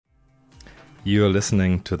You are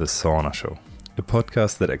listening to the Sauna Show, a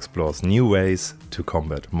podcast that explores new ways to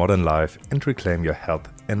combat modern life and reclaim your health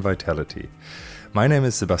and vitality. My name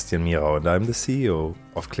is Sebastian Mirau and I'm the CEO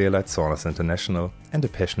of Clearlight Saunas International and a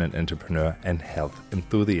passionate entrepreneur and health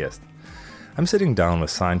enthusiast. I'm sitting down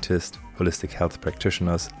with scientists, holistic health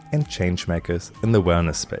practitioners and change makers in the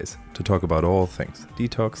wellness space to talk about all things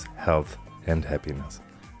detox, health and happiness.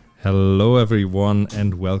 Hello everyone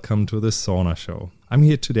and welcome to the Sauna Show. I'm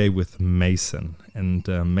here today with Mason, and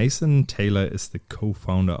Mason Taylor is the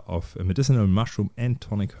co-founder of a medicinal mushroom and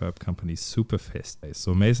tonic herb company Superfest.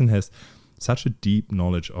 So Mason has such a deep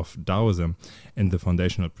knowledge of Daoism and the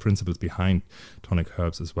foundational principles behind tonic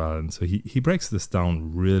herbs as well. And so he breaks this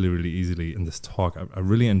down really easily in this talk. I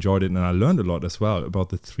really enjoyed it, and I learned a lot as well about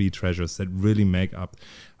the three treasures that really make up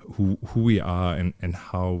who we are and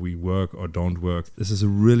how we work or don't work. This is a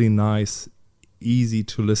really nice, easy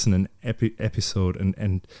to listen an episode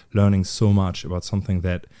and learning so much about something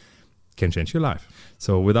that can change your life.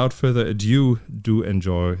 So without further ado, do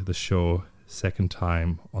enjoy the show. Second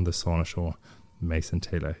time on the Sauna Show, Mason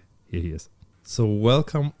Taylor. Here he is. So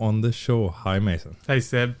welcome on the show. Hi Mason. Hey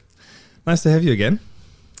Seb. Nice to have you again.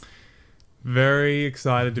 Very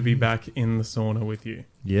excited to be back in the sauna with you.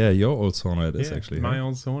 Yeah, your old sauna it is actually. My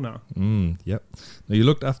old sauna. Yep. Now you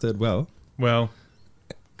looked after it well. Well,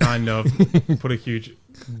 kind of. Put a huge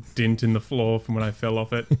dent in the floor from when I fell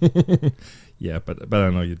off it. Yeah, but I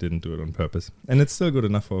know you didn't do it on purpose. And it's still good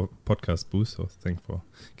enough for podcast boost, so thanks for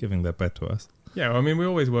giving that back to us. Yeah, well, I mean, we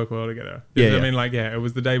always work well together. Yeah. I mean, it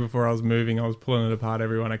was the day before I was moving. I was pulling it apart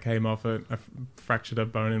everyone. I came off it. I fractured a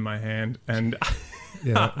bone in my hand. And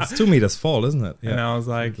yeah, it's 2 meters fall, isn't it? Yeah. And I was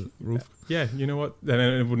like, roof. Yeah, you know what? Then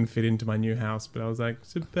it wouldn't fit into my new house. But I was like,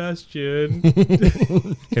 Sebastian.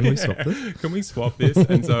 Can we swap this? Can we swap this?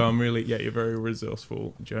 And so I'm really, you're very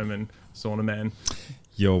resourceful German sauna man.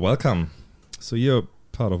 You're welcome. So you're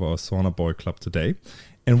part of our Sauna Boy Club today.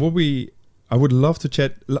 And I would love to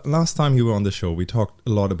chat. Last time you were on the show, we talked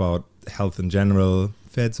a lot about health in general,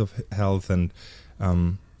 fads of health, and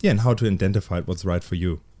and how to identify what's right for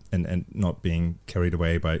you and not being carried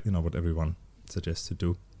away by what everyone suggests to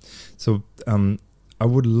do. So I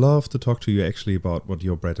would love to talk to you actually about what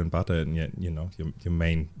your bread and butter and your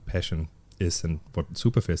main passion is and what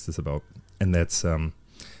Superfest is about, and that's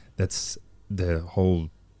the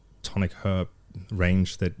whole tonic herb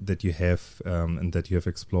range that you have and that you have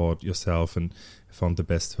explored yourself and found the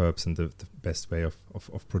best herbs and the best way of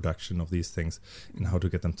production of these things and how to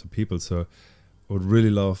get them to people. So I would really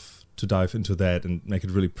love to dive into that and make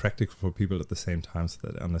it really practical for people at the same time so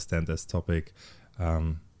that they understand this topic. So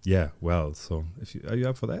are you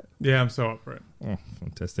up for that? Yeah, I'm so up for it. Oh,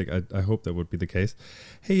 fantastic. I hope that would be the case.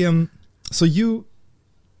 Hey,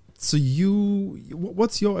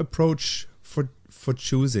 what's your approach for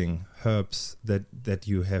choosing herbs that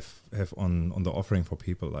you have on the offering for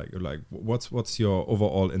people? Like what's your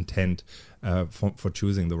overall intent for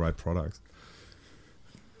choosing the right products?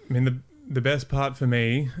 I mean, the best part for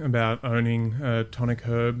me about owning a tonic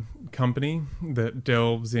herb company that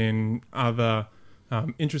delves in other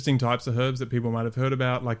interesting types of herbs that people might have heard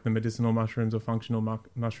about, like the medicinal mushrooms or functional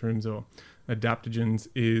mushrooms or adaptogens,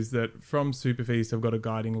 is that from Superfeast I've got a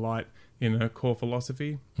guiding light in a core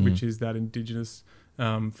philosophy, which is that indigenous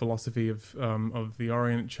philosophy of the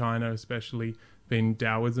Orient, China especially, being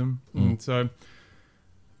Daoism. And so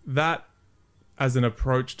that as an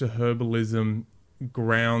approach to herbalism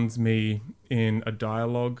grounds me in a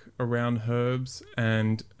dialogue around herbs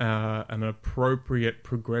and an appropriate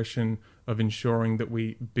progression of ensuring that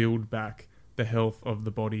we build back the health of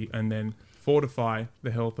the body and then fortify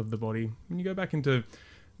the health of the body. When you go back into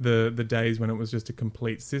the days when it was just a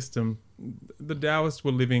complete system, the Taoists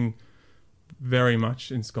were living very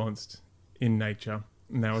much ensconced in nature,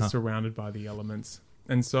 and they were surrounded by the elements.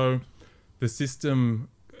 And so the system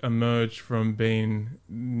emerged from being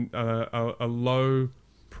a low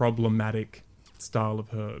problematic style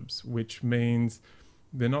of herbs, which means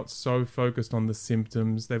they're not so focused on the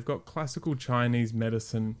symptoms. They've got classical Chinese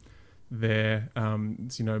medicine there,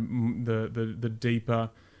 the deeper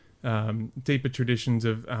traditions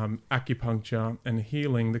of acupuncture and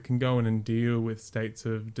healing that can go in and deal with states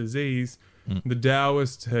of disease. The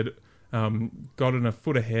Taoists had gotten a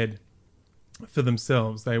foot ahead for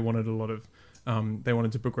themselves. They wanted they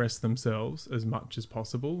wanted to progress themselves as much as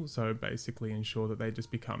possible. So basically ensure that they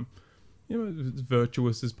just become as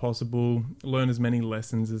virtuous as possible, learn as many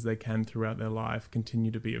lessons as they can throughout their life,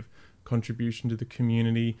 continue to be of contribution to the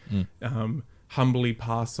community, humbly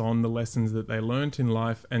pass on the lessons that they learnt in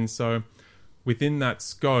life. And so within that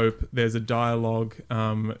scope, there's a dialogue,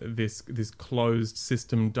 this closed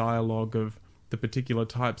system dialogue of the particular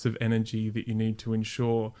types of energy that you need to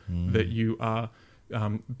ensure that you are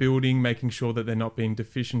building, making sure that they're not being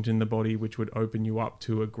deficient in the body, which would open you up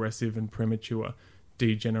to aggressive and premature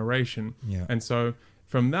degeneration. Yeah. And so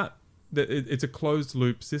from that, it's a closed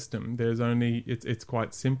loop system. It's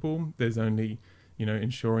quite simple. There's only,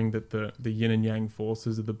 ensuring that the yin and yang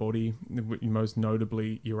forces of the body, most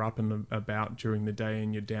notably you're up and about during the day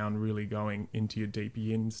and you're down, really going into your deep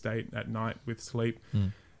yin state at night with sleep.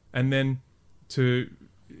 And then to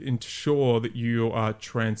ensure that you are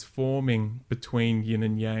transforming between yin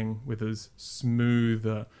and yang with as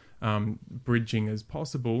smooth bridging as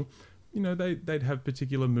possible, they'd have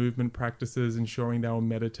particular movement practices, ensuring they were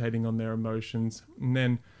meditating on their emotions, and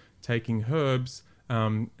then taking herbs,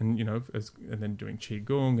 and then doing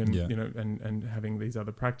qigong, and and having these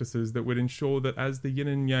other practices that would ensure that as the yin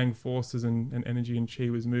and yang forces and energy and qi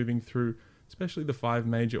was moving through, especially the 5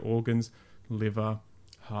 major organs, liver,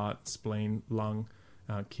 heart, spleen, lung,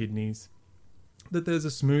 kidneys, that there's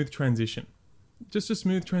a smooth transition. Just a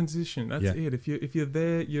smooth transition. That's it. If you're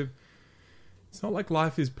there, it's not like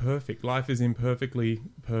life is perfect. Life is imperfectly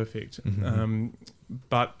perfect.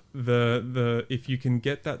 But if you can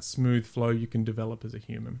get that smooth flow, you can develop as a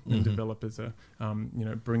human and develop as a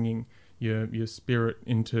bringing your spirit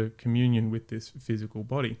into communion with this physical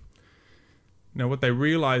body. Now, what they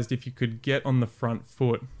realized, if you could get on the front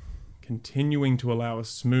foot, continuing to allow a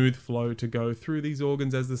smooth flow to go through these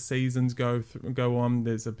organs as the seasons go on,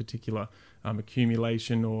 there's a particular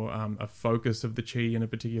accumulation or a focus of the qi in a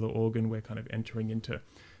particular organ. We're kind of entering into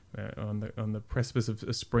on the precipice of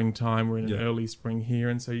springtime. We're in an early spring here,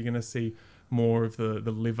 and so you're going to see more of the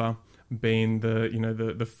liver being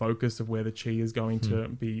the focus of where the qi is going to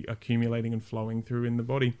be accumulating and flowing through in the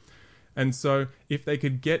body. And so if they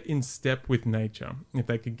could get in step with nature, if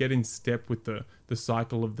they could get in step with the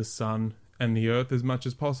cycle of the sun and the earth as much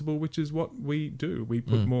as possible, which is what we do. We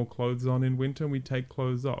put more clothes on in winter and we take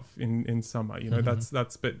clothes off in summer.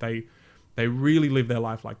 But they really live their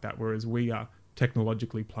life like that, whereas we are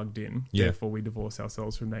technologically plugged in. Therefore, we divorce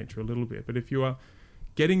ourselves from nature a little bit. But if you are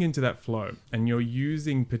getting into that flow and you're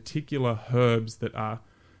using particular herbs that are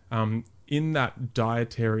in that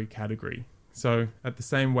dietary category, so at the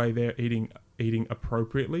same way they're eating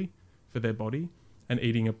appropriately for their body and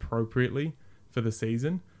eating appropriately for the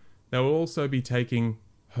season, they will also be taking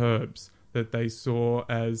herbs that they saw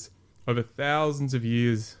as over thousands of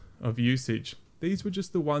years of usage. These were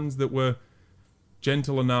just the ones that were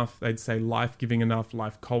gentle enough, they'd say life-giving enough,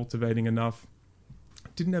 life-cultivating enough,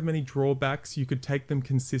 didn't have many drawbacks. You could take them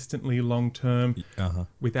consistently long-term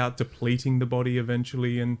without depleting the body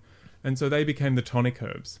eventually, and so they became the tonic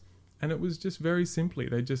herbs. And it was just very simply,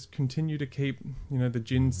 they just continue to keep, the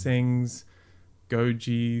ginsengs,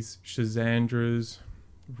 gojis, schizandras,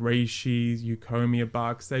 reishis, euphorbium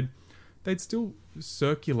barks. They'd still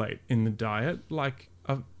circulate in the diet like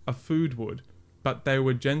a food would, but they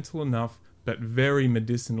were gentle enough but very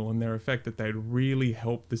medicinal in their effect that they'd really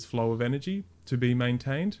help this flow of energy to be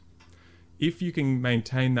maintained. If you can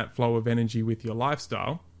maintain that flow of energy with your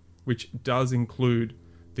lifestyle, which does include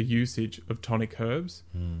the usage of tonic herbs,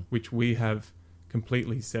 which we have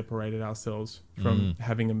completely separated ourselves from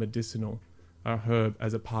having a medicinal herb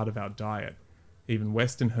as a part of our diet. Even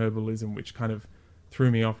Western herbalism, which kind of threw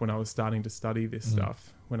me off when I was starting to study this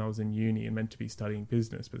stuff, when I was in uni and meant to be studying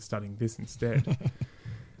business, but studying this instead.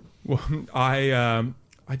 Well, I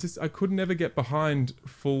could never get behind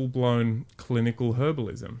full-blown clinical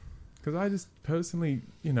herbalism. Because I just personally,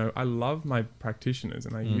 I love my practitioners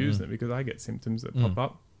and I use them because I get symptoms that pop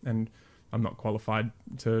up, and I'm not qualified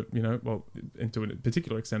to, to a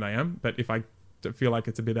particular extent I am, but if I feel like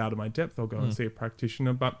it's a bit out of my depth, I'll go and see a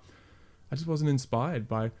practitioner. But I just wasn't inspired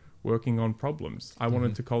by working on problems. I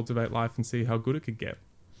wanted to cultivate life and see how good it could get.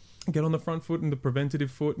 Get on the front foot and the preventative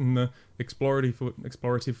foot and the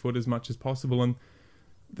explorative foot as much as possible. And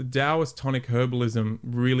the Taoist tonic herbalism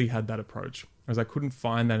really had that approach, as I couldn't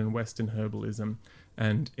find that in Western herbalism,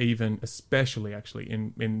 and even especially actually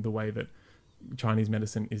in the way that Chinese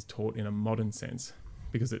medicine is taught in a modern sense,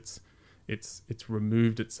 because it's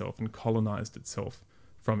removed itself and colonized itself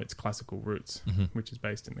from its classical roots, which is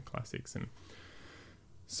based in the classics. And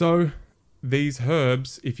so these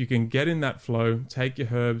herbs, if you can get in that flow, take your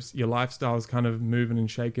herbs, your lifestyle is kind of moving and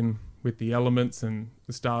shaking with the elements and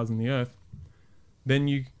the stars and the earth, then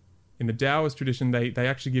you, in the Taoist tradition, they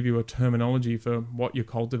actually give you a terminology for what you're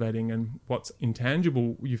cultivating and what's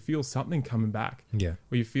intangible. You feel something coming back. Yeah.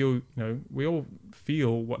 Where you feel, we all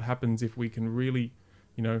feel what happens if we can really,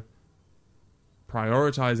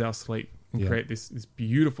 prioritize our sleep and create this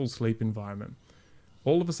beautiful sleep environment.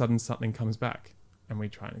 All of a sudden, something comes back. and we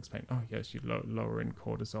try and explain, oh yes, you lower in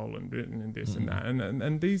cortisol and this and that,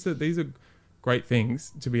 and these are great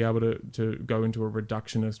things to be able to go into a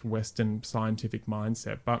reductionist Western scientific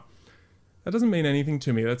mindset, but that doesn't mean anything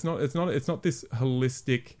to me. It's not this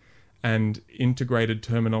holistic and integrated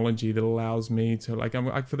terminology that allows me to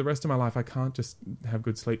for the rest of my life I can't just have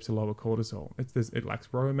good sleep to lower cortisol. It lacks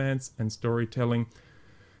romance and storytelling,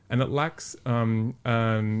 and it lacks an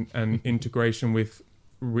integration with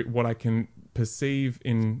what I can perceive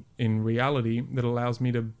in reality that allows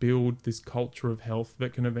me to build this culture of health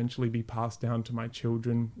that can eventually be passed down to my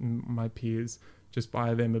children, my peers, just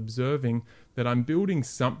by them observing that I'm building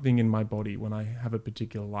something in my body when I have a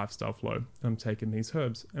particular lifestyle flow. I'm taking these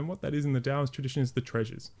herbs. And what that is in the Taoist tradition is the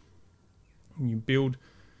treasures. And you build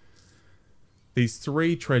these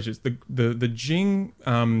three treasures. The Jing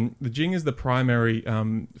is the primary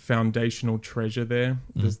foundational treasure there.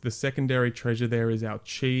 The secondary treasure there is our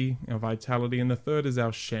qi, our vitality, and the third is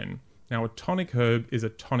our Shen. Now, a tonic herb is a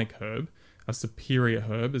tonic herb, a superior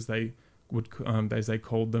herb, as they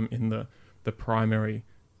called them in the primary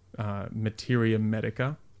materia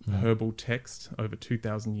medica herbal text over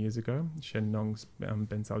 2,000 years ago, Shen Nong's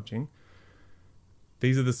Bensao Jing.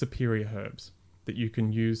 These are the superior herbs that you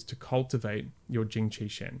can use to cultivate your Jing Qi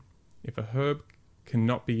Shen. If a herb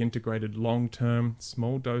cannot be integrated long-term,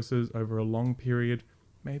 small doses over a long period,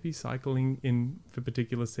 maybe cycling in for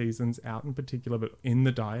particular seasons, out in particular, but in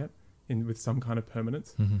the diet, with some kind of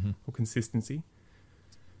permanence or consistency,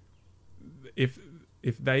 if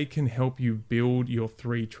they can help you build your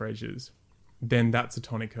three treasures, then that's a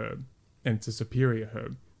tonic herb, and it's a superior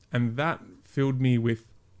herb. And that filled me with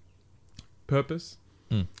purpose.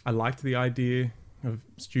 I liked the idea of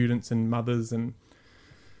students and mothers and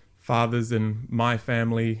fathers and my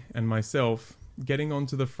family and myself getting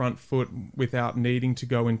onto the front foot without needing to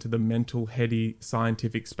go into the mental, heady,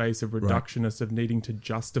 scientific space of reductionists, of needing to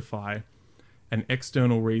justify an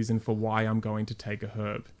external reason for why I'm going to take a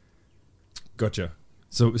herb. Gotcha.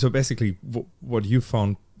 So basically what you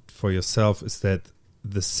found for yourself is that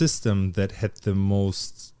the system that had the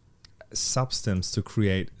most substance to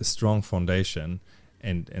create a strong foundation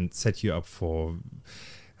and set you up for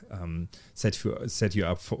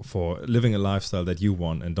for living a lifestyle that you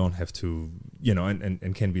want, and don't have to,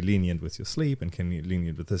 and can be lenient with your sleep, and can be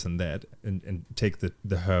lenient with this and that, and take the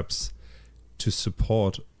herbs to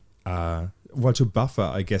support to buffer,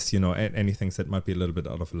 I guess, anything that might be a little bit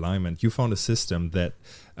out of alignment. You found a system that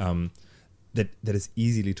that is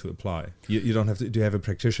easily to apply. You don't have to have a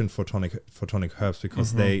practitioner for tonic herbs,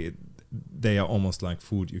 because they are almost like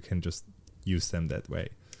food. You can just use them that way.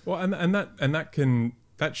 Well, and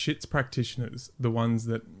that shits practitioners, the ones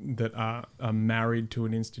that are married to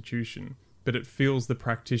an institution, but it feels the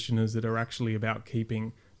practitioners that are actually about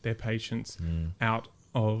keeping their patients out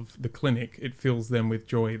of the clinic. It fills them with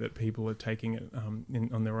joy that people are taking it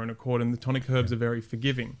on their own accord. And the tonic herbs are very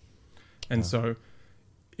forgiving, and so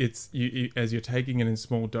it's as you're taking it in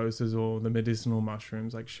small doses, or the medicinal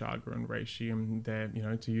mushrooms like chaga and reishi, and they're,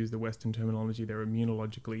 to use the Western terminology, they're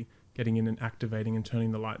immunologically getting in and activating and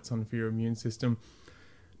turning the lights on for your immune system.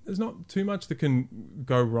 There's not too much that can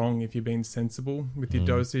go wrong if you're being sensible with your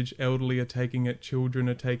dosage. Elderly are taking it, children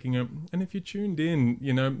are taking it, and if you're tuned in,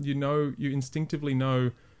 you instinctively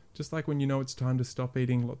know, just like when it's time to stop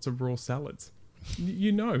eating lots of raw salads.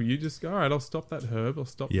 You just go, all right, I'll stop that herb, I'll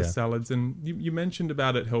stop the salads. And you mentioned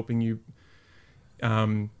about it helping you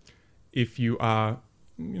if you are,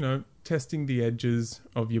 testing the edges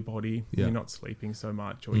of your body, you're not sleeping so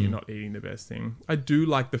much, or you're not eating the best thing. I do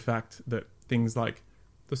like the fact that things like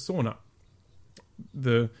the sauna,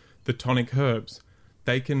 the tonic herbs,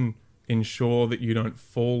 they can ensure that you don't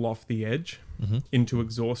fall off the edge into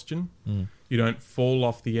exhaustion. You don't fall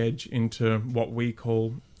off the edge into what we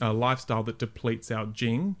call a lifestyle that depletes our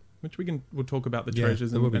Jing, which we'll talk about the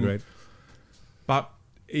treasures. That would be great. But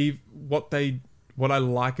what I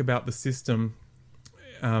like about the system,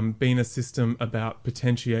 being a system about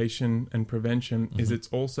potentiation and prevention, is it's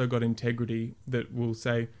also got integrity that will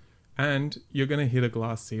say, and you're going to hit a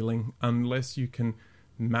glass ceiling unless you can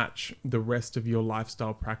match the rest of your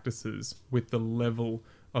lifestyle practices with the level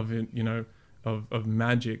of of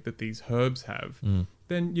magic that these herbs have.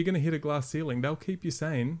 Then you're going to hit a glass ceiling. They'll keep you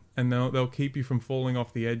sane, and they'll keep you from falling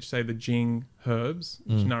off the edge. Say the Jing herbs,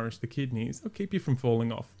 which nourish the kidneys, they'll keep you from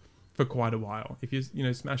falling off for quite a while. If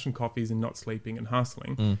you're smashing coffees and not sleeping and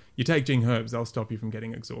hustling, you take Jing herbs, they'll stop you from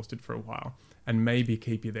getting exhausted for a while, and maybe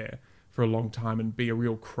keep you there for a long time and be a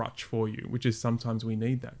real crutch for you, which is sometimes we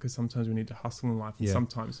need that, because sometimes we need to hustle in life, and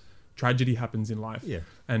sometimes tragedy happens in life.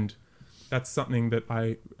 And that's something that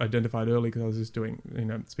I identified early, because I was just doing,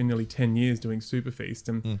 it's been nearly 10 years doing Super Feast,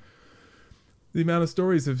 and the amount of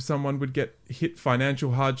stories of someone would get hit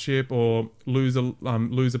financial hardship or lose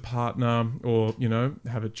a partner, or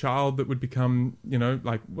have a child that would become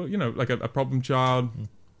like a problem child,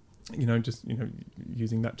 just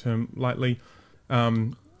using that term lightly.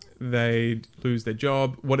 They'd lose their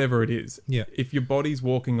job, whatever it is. Yeah. If your body's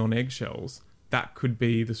walking on eggshells, that could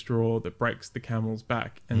be the straw that breaks the camel's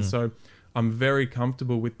back. And so I'm very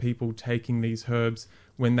comfortable with people taking these herbs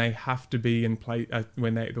when they have to be in place,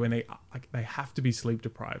 when they have to be sleep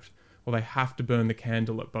deprived, or they have to burn the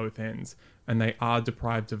candle at both ends, and they are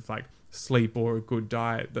deprived of like sleep or a good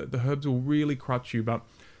diet. The herbs will really crutch you, but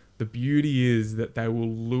the beauty is that they will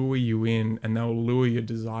lure you in, and they'll lure your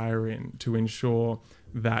desire in to ensure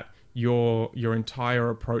that your entire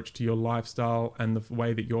approach to your lifestyle and the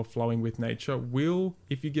way that you're flowing with nature will,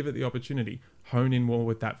 if you give it the opportunity, hone in more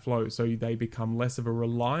with that flow, so they become less of a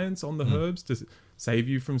reliance on the herbs to save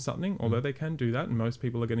you from something, although they can do that, and most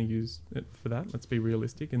people are going to use it for that. Let's be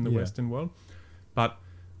realistic in the Western world. But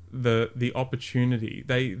the opportunity,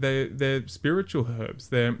 they're spiritual herbs.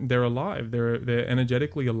 They're alive. They're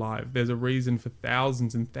energetically alive. There's a reason for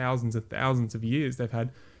thousands and thousands and thousands of years they've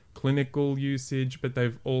had clinical usage, but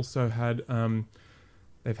they've also had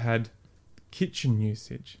kitchen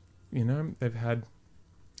usage. They've had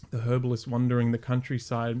the herbalist wandering the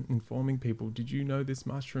countryside informing people, did you know this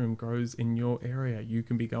mushroom grows in your area? You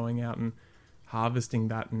can be going out and harvesting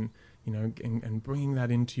that and and bringing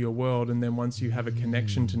that into your world. And then once you have a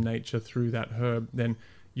connection to nature through that herb, then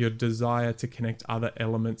your desire to connect other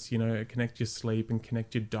elements, connect your sleep and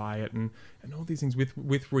connect your diet and all these things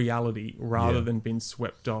with reality, rather than being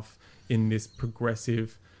swept off in this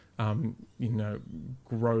progressive,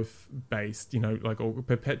 growth based, or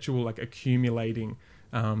perpetual, accumulating,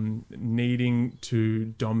 needing to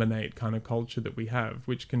dominate kind of culture that we have,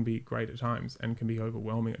 which can be great at times and can be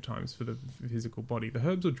overwhelming at times for the physical body. The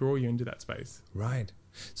herbs will draw you into that space. Right.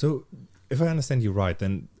 So if I understand you right,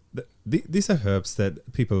 then these are herbs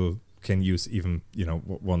that people can use even,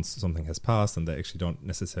 once something has passed and they actually don't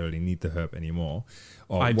necessarily need the herb anymore.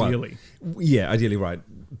 Or ideally. Ideally, right.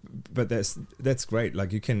 But that's great.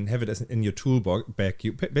 Like, you can have it as in your toolbox bag.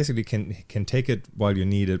 You basically can take it while you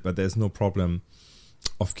need it, but there's no problem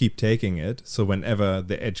of keep taking it. So whenever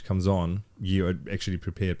the edge comes on, you're actually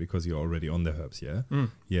prepared because you're already on the herbs.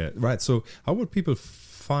 Yeah, right. So how would people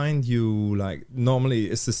find you? Like, normally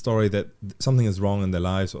it's the story that something is wrong in their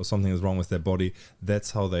lives or something is wrong with their body. That's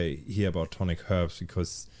how they hear about tonic herbs,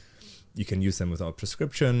 because you can use them without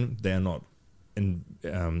prescription. They're not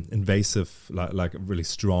invasive, like a really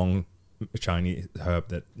strong shiny herb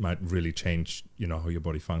that might really change how your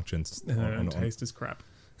body functions. Taste is crap.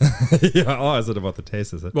 Is it about the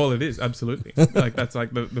taste, is it? Well, it is, absolutely. That's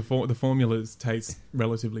like the formulas taste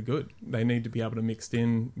relatively good. They need to be able to mix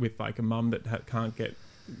in with like a mum that can't get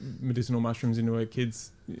medicinal mushrooms into her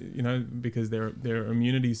kids, because their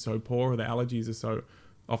immunity is so poor, or their allergies are so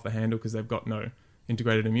off the handle because they've got no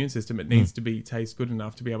integrated immune system. It needs to taste good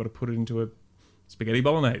enough to be able to put it into a spaghetti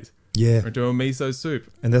bolognese, or into a miso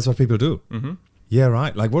soup. And that's what people do. Mm-hmm. Yeah,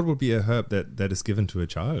 right. Like, what would be a herb that is given to a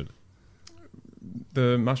child?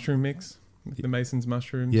 The mushroom mix, the Mason's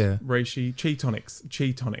mushrooms, reishi, chi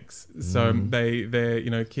tonics. So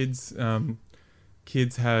they're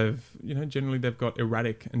kids have, generally they've got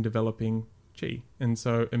erratic and developing chi, and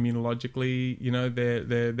so immunologically,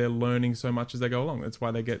 they're learning so much as they go along. That's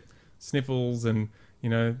why they get sniffles, and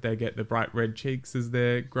they get the bright red cheeks as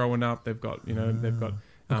they're growing up. They've got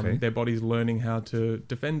their body's learning how to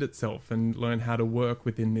defend itself and learn how to work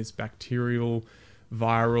within this bacterial,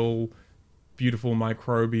 viral, beautiful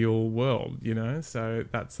microbial world, so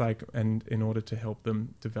that's like, and in order to help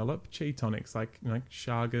them develop chi tonics, like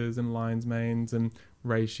chagas and lion's manes and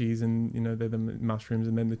reishis, and they're the mushrooms,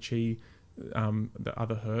 and then the chi, the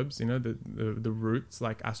other herbs, the roots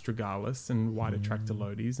like astragalus and white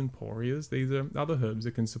atractylodes and porias. These are other herbs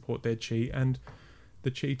that can support their chi, and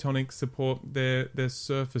the chi tonics support their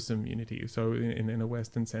surface immunity, so in a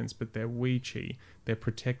Western sense, but their wi chi, their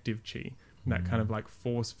protective chi, that kind of like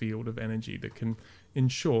force field of energy that can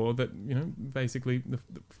ensure that basically the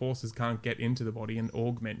forces can't get into the body and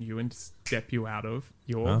augment you and step you out of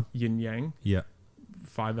your yin yang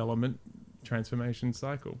 5-element transformation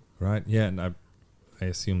cycle. Right. Yeah, and I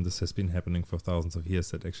assume this has been happening for thousands of years,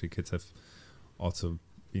 that actually kids have also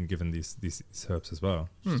been given these herbs as well.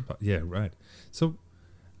 Right. So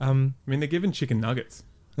they're given chicken nuggets.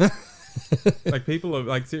 Like, people are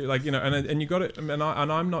like, and you got it, and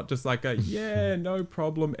I'm not just like no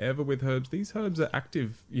problem ever with herbs. These herbs are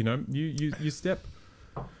active. You step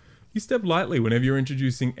lightly whenever you're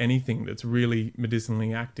introducing anything that's really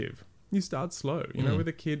medicinally active. you start slow, with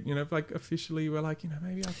a kid, like officially we're like,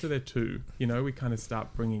 maybe after they're 2, we kind of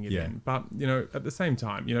start bringing it in. But, at the same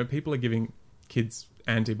time, people are giving kids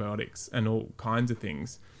antibiotics and all kinds of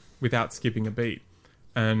things without skipping a beat.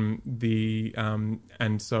 And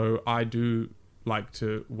and so I do like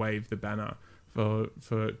to wave the banner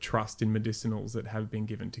for trust in medicinals that have been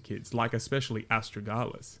given to kids, like especially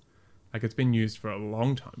astragalus. Like it's been used for a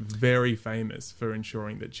long time, very famous for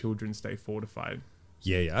ensuring that children stay fortified.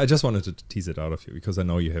 Yeah. I just wanted to tease it out of you because I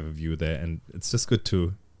know you have a view there, and it's just good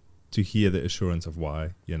to hear the assurance of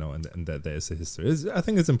why, and that there is a history. I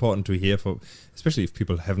think it's important to hear, especially if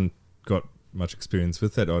people haven't got much experience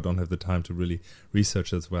with that or don't have the time to really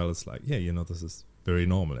research as well. It's like, this is very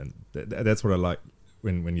normal, and that's what I like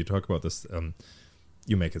when you talk about this.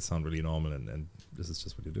 You make it sound really normal, and this is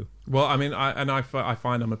just what you do. Well, I mean, I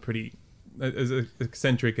find I'm a pretty, as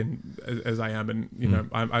eccentric and as I am, and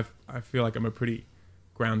I feel like I'm a pretty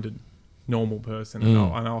grounded, normal person,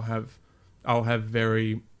 and I'll have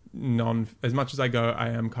very as much as I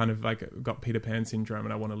am kind of like got Peter Pan syndrome,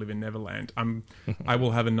 and I want to live in Neverland. I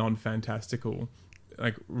will have a non-fantastical,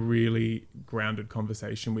 like really grounded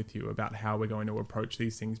conversation with you about how we're going to approach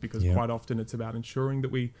these things, because quite often it's about ensuring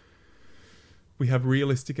that we have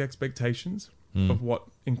realistic expectations of what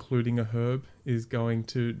including a herb is going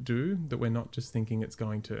to do, that we're not just thinking it's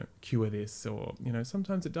going to cure this, or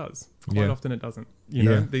sometimes it does. Quite often it doesn't.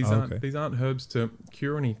 These aren't herbs to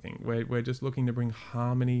cure anything. We're just looking to bring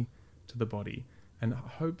harmony to the body, and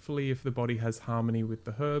hopefully if the body has harmony with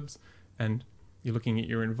the herbs, and you're looking at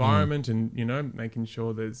your environment and making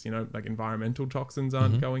sure there's like environmental toxins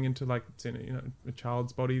aren't going into like a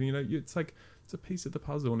child's body, it's like it's a piece of the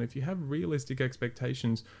puzzle. And if you have realistic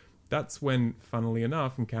expectations, that's when, funnily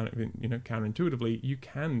enough, and counterintuitively, you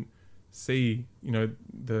can see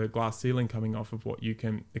the glass ceiling coming off of what you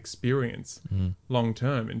can experience long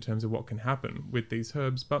term in terms of what can happen with these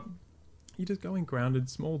herbs. But you just go in grounded,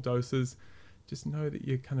 small doses. Just know that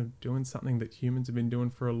you're kind of doing something that humans have been doing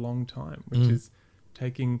for a long time, which is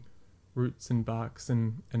taking roots and barks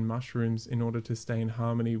and mushrooms in order to stay in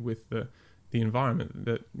harmony with the environment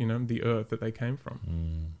that, the earth that they came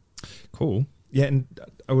from. Cool. Yeah, and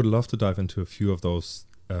I would love to dive into a few of those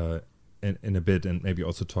in a bit, and maybe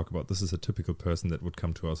also talk about this is a typical person that would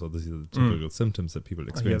come to us, or these are the typical symptoms that people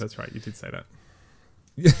experience. Yeah, that's right. You did say that.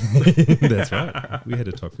 That's right. We had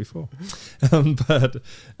a talk before. But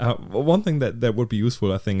one thing that would be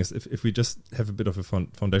useful, I think, is if we just have a bit of a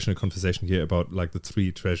foundational conversation here about like the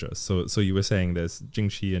 3 treasures. So you were saying there's Jing,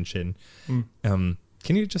 and Shen.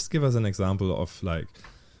 Can you just give us an example of like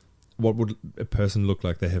what would a person look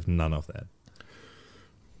like they have none of that?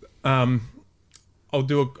 I'll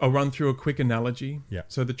run through a quick analogy. Yeah.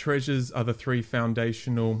 So the treasures are the 3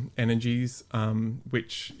 foundational energies,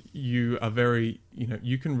 which you are very,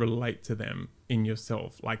 you can relate to them in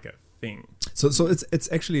yourself like a thing. So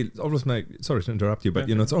it's actually almost like, sorry to interrupt you, but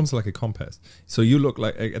it's almost like a compass. So you look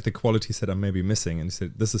like at the qualities that I may be missing, and you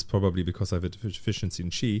said this is probably because I have a deficiency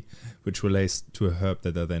in Qi, which relates to a herb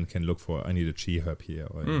that I then can look for. I need a Qi herb here,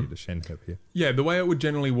 or I need a Shen herb here. Yeah, the way it would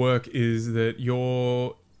generally work is that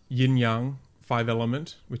your yin-yang 5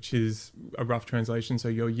 element, which is a rough translation, so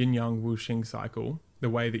your yin-yang wuxing cycle, the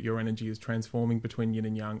way that your energy is transforming between yin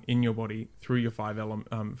and yang in your body through your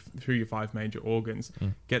 5 major organs,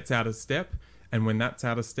 gets out of step. And when that's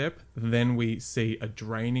out of step, then we see a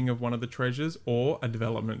draining of one of the treasures or a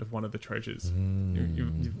development of one of the treasures.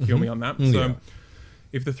 You feel me on that? So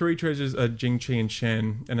if the 3 treasures are Jing, Qi, and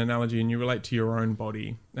Shen, an analogy, and you relate to your own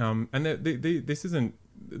body, and this isn't,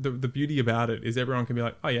 the beauty about it is everyone can be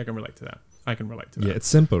like, oh yeah, I can relate to that. I can relate to that. Yeah, it's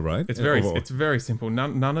simple, right? It's very simple.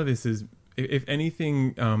 None of this is, if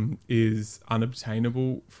anything is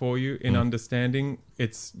unobtainable for you in understanding,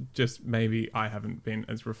 it's just maybe I haven't been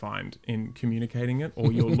as refined in communicating it,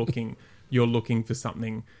 or you're looking for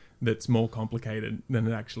something that's more complicated than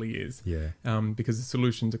it actually is. Yeah. Because the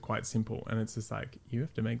solutions are quite simple, and it's just like, you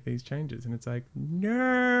have to make these changes, and it's like,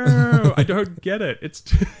 no, I don't get it. It's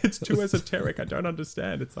too esoteric. I don't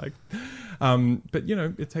understand. It's like, but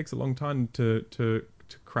it takes a long time to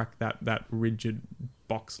crack that rigid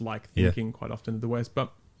box-like thinking quite often in the West.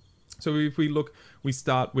 But so if we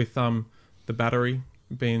start with the battery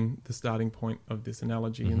being the starting point of this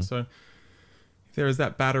analogy, and so there is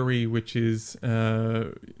that battery, which is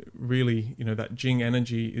really, that Jing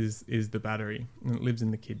energy is the battery, and it lives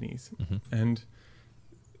in the kidneys. And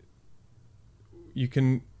you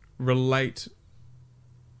can relate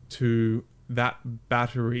to that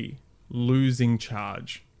battery losing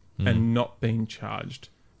charge and not being charged.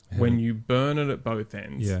 When you burn it at both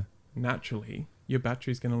ends, naturally, your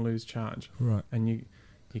battery's going to lose charge. Right. And you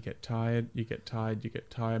get tired, you get tired.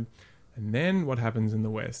 And then what happens in the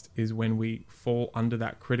West is when we fall under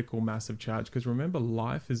that critical mass of charge, because remember,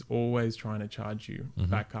 life is always trying to charge you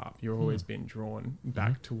back up. You're always being drawn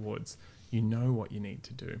back towards, you know what you need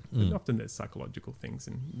to do. But often there's psychological things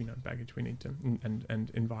and, you know, baggage we need to,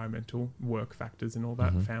 and environmental work factors and all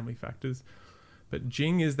that, family factors. But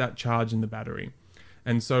Jing is that charge in the battery.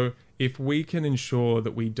 And so if we can ensure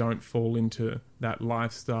that we don't fall into that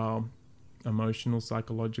lifestyle, emotional,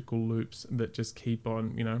 psychological loops that just keep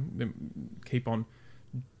on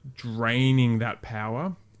draining that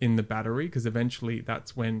power in the battery, because eventually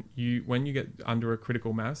that's when you get under a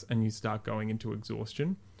critical mass and you start going into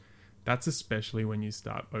exhaustion. That's especially when you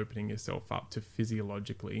start opening yourself up to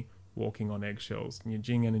physiologically walking on eggshells. And your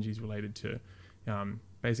Jing energy is related to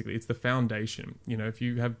basically it's the foundation. You know, if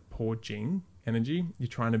you have poor Jing energy, you're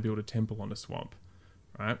trying to build a temple on a swamp,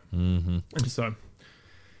 right? And so,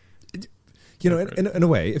 you know, in a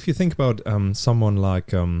way, if you think about someone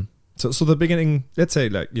like so the beginning, let's say,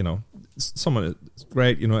 like, you know, someone is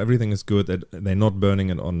great, you know, everything is good, that they're not burning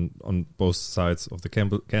it on both sides of the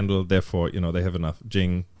candle, therefore, you know, they have enough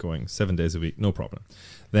Jing going 7 days a week, no problem.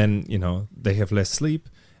 Then, you know, they have less sleep,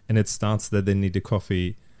 and it starts that they need a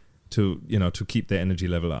coffee to, you know, to keep their energy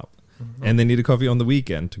level up. And they need a coffee on the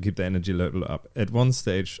weekend to keep the energy level up. At one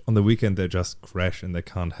stage on the weekend, they just crash and they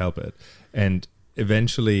can't help it. And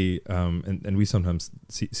eventually, and we sometimes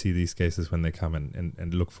see these cases when they come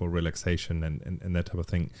and look for relaxation and that type of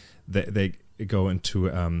thing, they go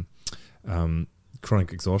into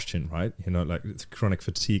chronic exhaustion, right? You know, like chronic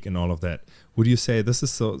fatigue and all of that. Would you say this is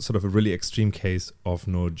sort of a really extreme case of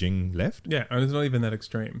no Jing left? Yeah, and it's not even that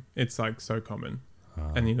extreme. It's like so common.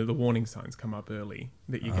 And you know, the warning signs come up early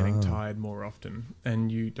that you're getting tired more often,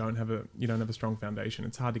 and you don't have a strong foundation.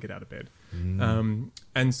 It's hard to get out of bed.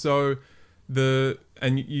 And so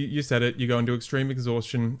you said it, you go into extreme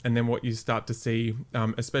exhaustion, and then what you start to see,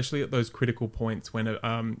 especially at those critical points when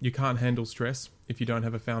you can't handle stress if you don't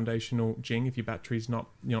have a foundational Jing, if your battery's not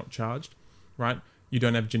charged, right? You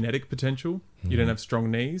don't have genetic potential, you don't have strong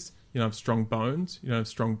knees, you don't have strong bones, you don't have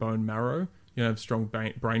strong bone marrow, you don't have strong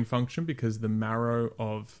brain function, because the marrow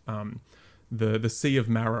of the sea of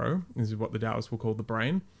marrow is what the Taoists will call the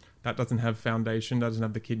brain. That doesn't have foundation, doesn't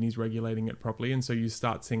have the kidneys regulating it properly, and so you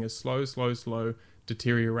start seeing a slow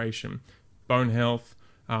deterioration. Bone health,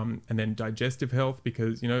 and then digestive health,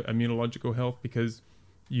 because, you know, immunological health, because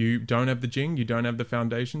you don't have the Jing, you don't have the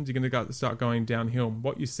foundations, you're going to start going downhill.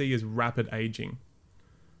 What you see is rapid aging.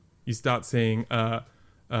 You start seeing a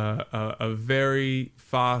very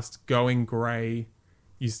fast going grey.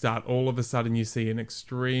 You start all of a sudden, you see an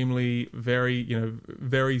extremely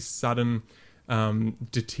very sudden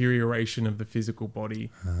deterioration of the physical body,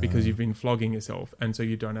 because you've been flogging yourself, and so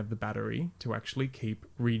you don't have the battery to actually keep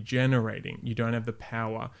regenerating. You don't have the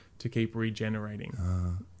power to keep regenerating.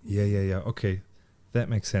 Yeah. Okay, that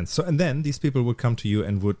makes sense. So, and then these people would come to you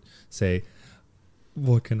and would say,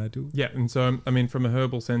 what can I do? Yeah, and so, I mean, from a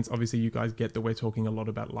herbal sense, obviously you guys get that we're talking a lot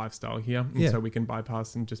about lifestyle here, and so we can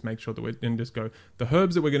bypass and just make sure that and just go, the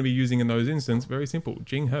herbs that we're going to be using in those instances, very simple,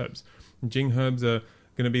 Jing herbs. Jing herbs are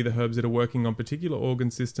going to be the herbs that are working on particular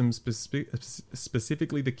organ systems,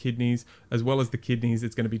 specifically the kidneys. As well as the kidneys,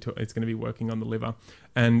 it's going to be working on the liver.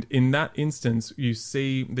 And in that instance, you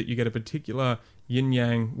see that you get a particular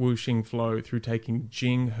yin-yang whooshing flow through taking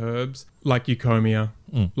Jing herbs like euphomia,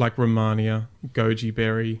 like romania, goji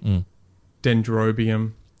berry,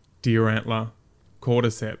 dendrobium, deer antler,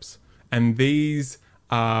 cordyceps. And these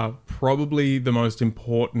are probably the most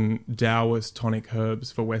important Taoist tonic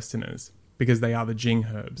herbs for Westerners, because they are the Jing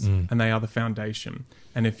herbs and they are the foundation.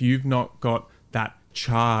 And if you've not got that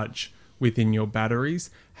charge within your batteries,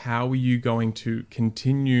 how are you going to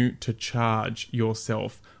continue to charge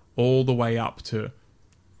yourself all the way up to,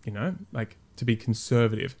 you know, like, to be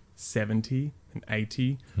conservative, 70 and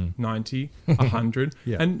 80, 90, 100.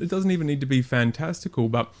 And it doesn't even need to be fantastical,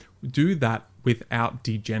 but do that without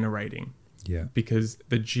degenerating. Yeah. Because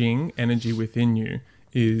the Jing energy within you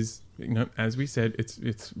is, you know, as we said,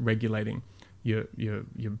 it's regulating your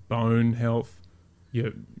bone health,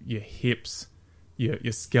 your hips,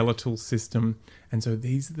 your skeletal system. And so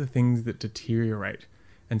these are the things that deteriorate.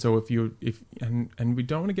 And so and we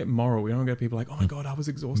don't want to get moral. We don't want to get people like, oh my God, I was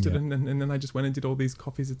exhausted. And then I just went and did all these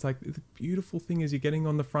coffees. It's like, the beautiful thing is you're getting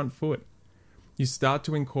on the front foot. You start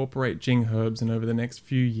to incorporate Jing herbs, and over the next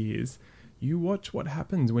few years, you watch what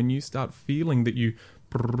happens when you start feeling that you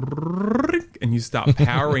and you start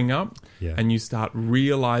powering up and you start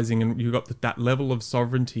realizing, and you've got that level of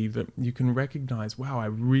sovereignty that you can recognize, wow, I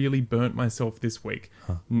really burnt myself this week.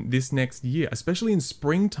 This next year, especially in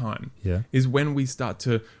springtime, is when we start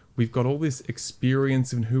to we've got all this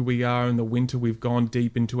experience in who we are. In the winter, we've gone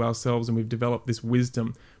deep into ourselves and we've developed this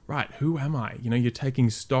wisdom. Right, who am I? You know, you're taking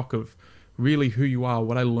stock of really who you are,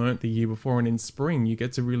 what I learnt the year before. And in spring, you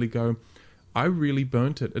get to really go, I really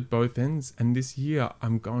burnt it at both ends. And this year,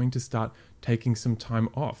 I'm going to start taking some time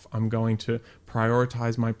off. I'm going to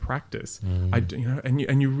prioritize my practice.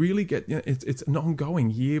 And you really get, it's an ongoing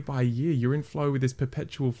year by year. You're in flow with this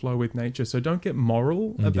perpetual flow with nature. So don't get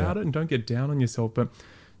moral about it and don't get down on yourself. But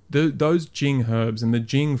those Jing herbs and the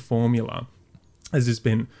Jing formula has just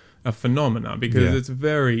been a phenomena because it's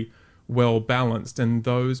very well balanced, and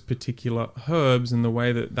those particular herbs and the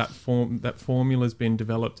way that formula has been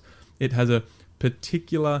developed, it has a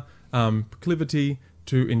particular proclivity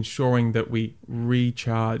to ensuring that we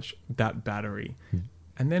recharge that battery.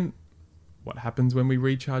 And then what happens when we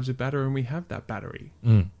recharge the battery and we have that battery?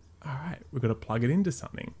 All right, we've got to plug it into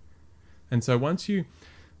something. And so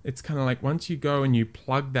it's kind of like once you go and you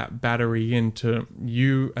plug that battery into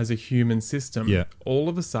you as a human system, all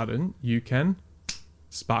of a sudden you can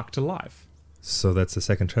spark to life. So that's the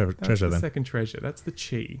second treasure then? That's the second treasure. That's the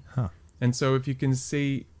chi. And so if you can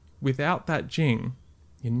see, without that Jing,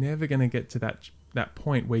 you're never going to get to that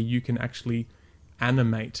point where you can actually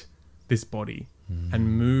animate this body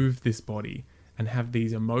and move this body and have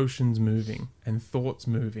these emotions moving and thoughts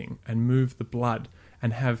moving and move the blood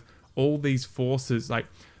and have all these forces like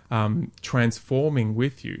transforming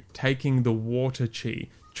with you, taking the water chi,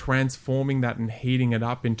 transforming that and heating it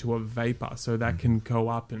up into a vapor so that can go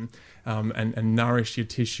up and nourish your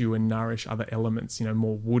tissue and nourish other elements, you know,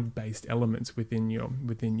 more wood-based elements within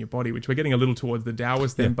your body, which we're getting a little towards the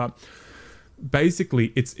Taoist then, but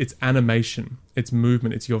basically it's animation, it's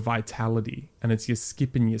movement, it's your vitality, and it's your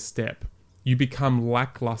skip and your step. You become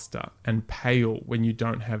lackluster and pale when you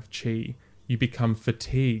don't have chi. You become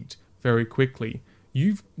fatigued very quickly.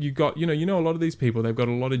 You got a lot of these people, they've got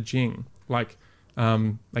a lot of Jing, like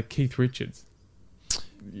Keith Richards.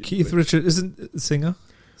 Keith Richards isn't a singer?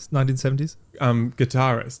 1970s?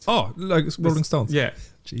 Guitarist. Oh, like Rolling Stones. Yeah.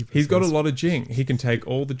 Jeepers, he's got a lot of Jing. He can take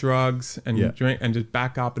all the drugs and drink and just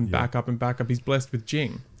back up and back up and back up. He's blessed with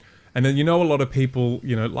Jing. And then, a lot of people,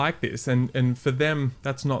 like this. And for them,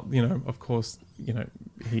 that's not, of course,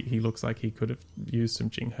 he looks like he could have used some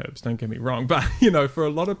Jing herbs. Don't get me wrong. But, for a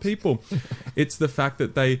lot of people, it's the fact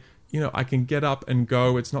that they, I can get up and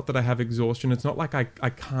go. It's not that I have exhaustion. It's not like I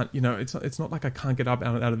can't, it's not like I can't get up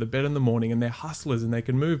out of the bed in the morning, and they're hustlers and they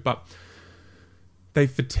can move, but they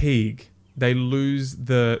fatigue. They lose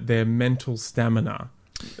their mental stamina.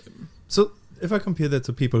 So if I compare that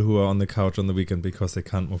to people who are on the couch on the weekend because they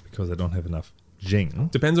can't move because they don't have enough Jing.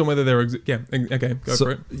 Depends on whether they're... okay, go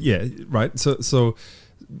for it. Yeah, right. So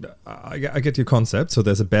I get your concept. So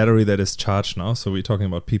there's a battery that is charged now. So we're talking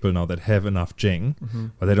about people now that have enough Jing,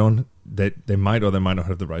 but they might or they might not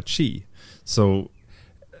have the right chi. So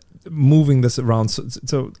moving this around.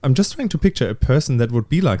 So I'm just trying to picture a person that would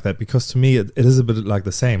be like that, because to me it is a bit like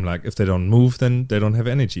the same. Like if they don't move, then they don't have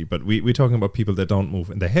energy. But we're talking about people that don't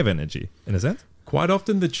move and they have energy, in a sense. Quite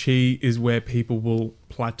often the chi is where people will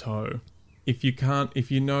plateau. If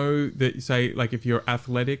you know that, say, like if you're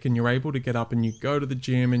athletic and you're able to get up and you go to the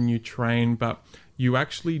gym and you train, but you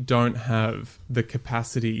actually don't have the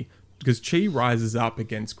capacity, because chi rises up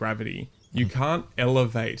against gravity. You can't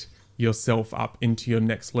elevate yourself up into your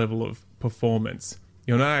next level of performance.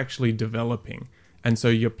 You're not actually developing. And so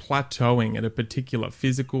you're plateauing at a particular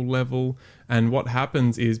physical level. And what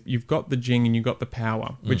happens is you've got the Jing and you've got the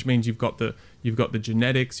power, which means you've got the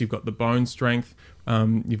genetics, you've got the bone strength,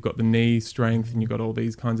 you've got the knee strength, and you've got all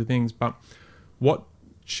these kinds of things. But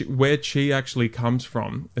where chi actually comes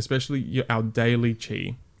from, especially our daily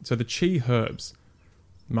chi, so the chi herbs,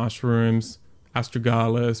 mushrooms,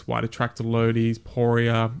 astragalus, white atractylodes,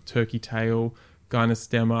 poria, turkey tail,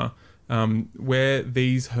 gynostemma, where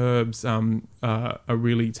these herbs are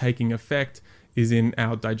really taking effect is in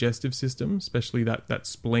our digestive system, especially that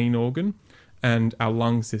spleen organ, and our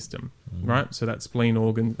lung system, right? So that spleen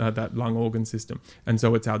organ, that lung organ system. And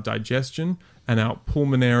so it's our digestion and our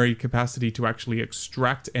pulmonary capacity to actually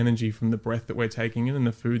extract energy from the breath that we're taking in and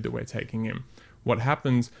the food that we're taking in. What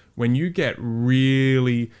happens when you get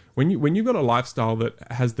really, when you've got a lifestyle that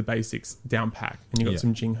has the basics down pat and you've got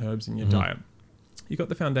some Jing herbs in your diet, you've got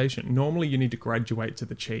the foundation. Normally you need to graduate to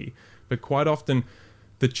the chi, but quite often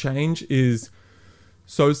the change is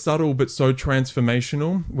so subtle but so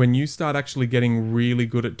transformational when you start actually getting really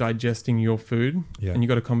good at digesting your food, and you've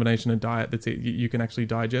got a combination of diet that's you can actually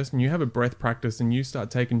digest, and you have a breath practice and you start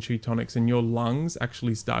taking chi tonics, and your lungs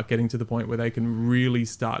actually start getting to the point where they can really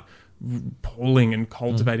start pulling and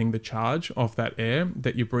cultivating the charge off that air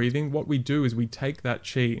that you're breathing. What we do is we take that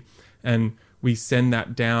chi and we send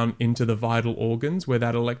that down into the vital organs where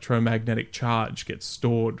that electromagnetic charge gets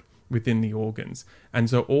stored within the organs. And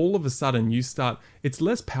so all of a sudden it's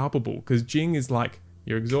less palpable, because Jing is like,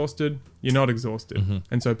 you're exhausted, you're not exhausted. Mm-hmm.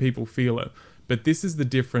 And so people feel it. But this is the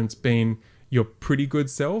difference being your pretty good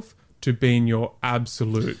self to being your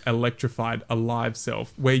absolute electrified, alive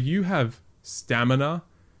self, where you have stamina,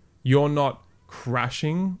 you're not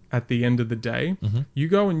crashing at the end of the day. Mm-hmm. You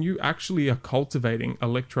go and you actually are cultivating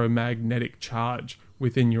electromagnetic charge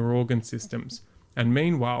within your organ systems. And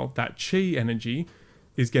meanwhile, that chi energy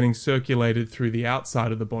is getting circulated through the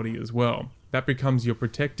outside of the body as well. That becomes your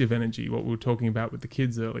protective energy, what we were talking about with the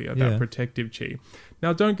kids earlier, that protective chi.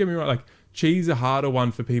 Now, don't get me wrong, like, chi's a harder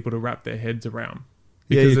one for people to wrap their heads around.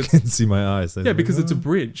 Because you can see my eyes. Because it's a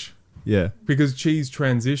bridge. Yeah. Because chi's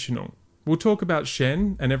transitional. We'll talk about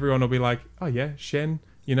Shen, and everyone will be like, oh yeah, Shen,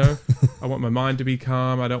 you know, I want my mind to be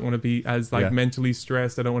calm. I don't want to be as mentally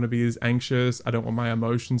stressed. I don't want to be as anxious. I don't want my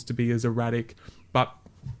emotions to be as erratic. But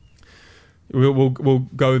we'll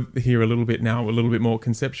go here a little bit now, a little bit more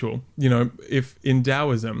conceptual. You know, if in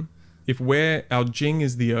Daoism, our Jing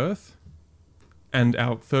is the earth, and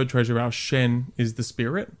our third treasure, our Shen, is the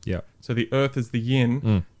spirit. Yeah. So the earth is the yin,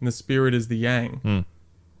 and the spirit is the yang.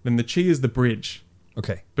 Then the chi is the bridge.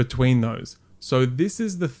 Okay. Between those. So this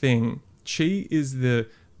is the thing. Chi is the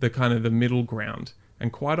kind of the middle ground.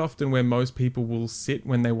 And quite often where most people will sit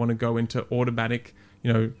when they want to go into automatic,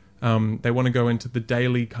 you know, they want to go into the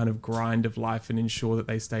daily kind of grind of life and ensure that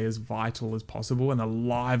they stay as vital as possible and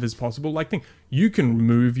alive as possible. Like, think, you can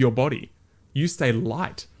move your body. You stay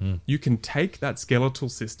light. You can take that skeletal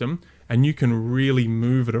system and you can really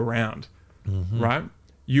move it around, right?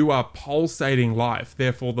 You are pulsating life.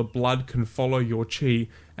 Therefore, the blood can follow your chi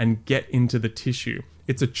and get into the tissue.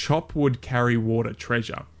 It's a chop wood, carry water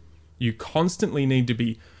treasure. You constantly need to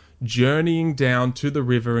be journeying down to the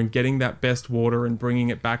river and getting that best water and bringing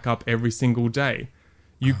it back up every single day.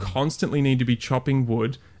 You constantly need to be chopping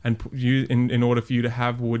wood and in order for you to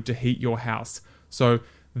have wood to heat your house. So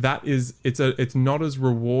that is, it's not as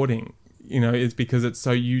rewarding, you know, it's because it's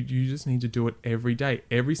so you just need to do it every day.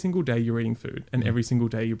 Every single day you're eating food and every single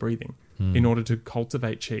day you're breathing in order to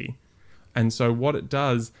cultivate chi. And so what it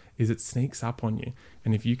does is it sneaks up on you.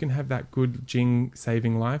 And if you can have that good Jing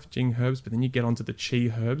saving life, Jing herbs, but then you get onto the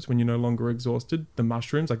chi herbs when you're no longer exhausted, the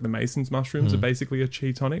mushrooms, like the Mason's mushrooms are basically a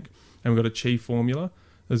chi tonic. And we've got a chi formula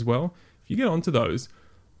as well. If you get onto those,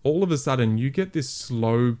 all of a sudden you get this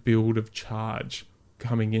slow build of charge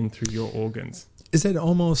coming in through your organs. Is that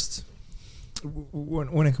almost,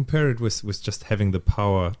 when I compare it with just having the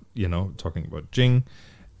power, you know, talking about Jing,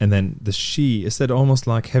 and then the Shi, is that almost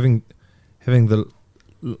like having the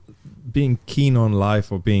being keen on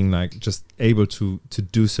life, or being like just able to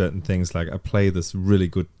do certain things? Like, I play this really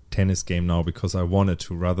good tennis game now because I wanted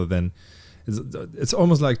to, rather than it's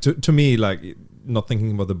almost like to me, like, not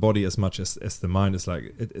thinking about the body as much as the mind is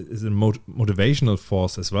like, it is a motivational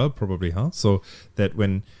force as well, probably, huh? So that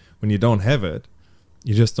when you don't have it,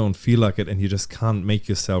 you just don't feel like it, and you just can't make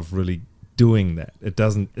yourself really doing that. It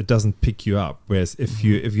doesn't pick you up. Whereas if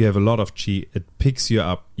you have a lot of chi, it picks you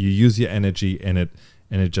up. You use your energy, and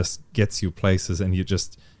it just gets you places, and you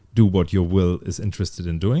just do what your will is interested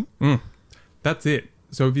in doing. That's it.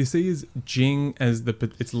 So if you see as Jing as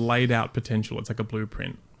it's laid out potential, it's like a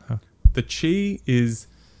blueprint. Huh. The chi is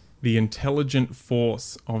the intelligent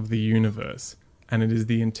force of the universe, and it is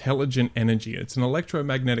the intelligent energy. It's an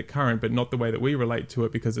electromagnetic current, but not the way that we relate to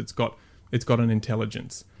it, because it's got an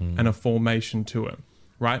intelligence and a formation to it,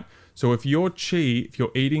 right? So if your chi, if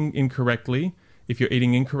you're eating incorrectly,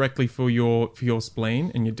 for your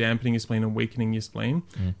spleen, and you're dampening your spleen and weakening your spleen,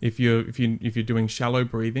 if you're doing shallow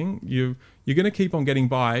breathing, you're going to keep on getting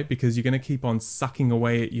by, because you're going to keep on sucking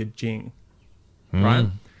away at your Jing, right?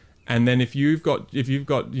 And then if you've got,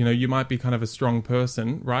 you know, you might be kind of a strong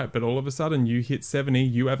person, right? But all of a sudden you hit 70,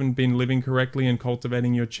 you haven't been living correctly and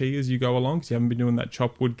cultivating your chi as you go along, because you haven't been doing that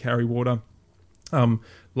chop wood, carry water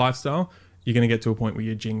lifestyle. You're going to get to a point where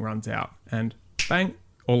your Jing runs out, and bang,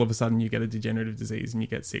 all of a sudden you get a degenerative disease and you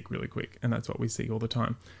get sick really quick. And that's what we see all the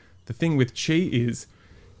time. The thing with chi is,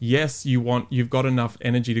 yes, you've got enough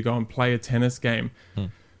energy to go and play a tennis game,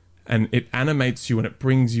 and it animates you and it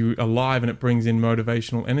brings you alive and it brings in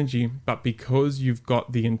motivational energy. But because you've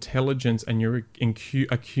got the intelligence and you're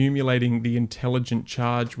accumulating the intelligent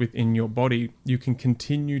charge within your body, you can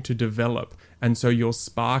continue to develop. And so your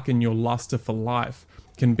spark and your luster for life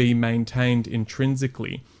can be maintained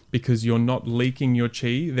intrinsically, because you're not leaking your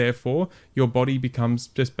chi. Therefore, your body becomes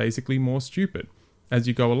just basically more stupid as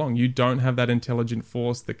you go along. You don't have that intelligent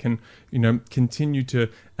force that can, you know, continue to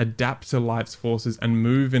adapt to life's forces and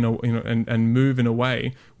move in a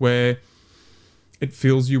way where It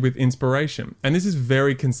fills you with inspiration. And this is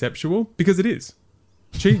very conceptual because it is.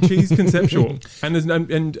 Chi's conceptual. And there's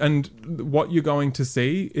and what you're going to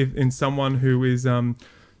see in someone who is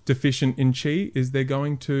deficient in chi is they're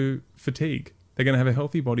going to fatigue. They're going to have a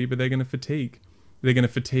healthy body, but they're going to fatigue. They're going to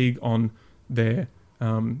fatigue on their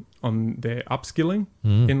upskilling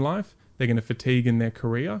in life. They're going to fatigue in their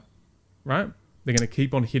career, right? They're going to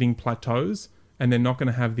keep on hitting plateaus, and they're not going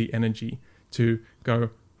to have the energy to go,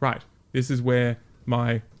 right, this is where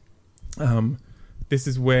my this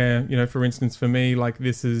is where, for instance, for me, like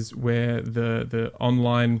this is where the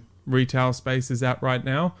online retail space is at right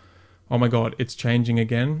now. Oh my God, it's changing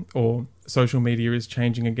again, or social media is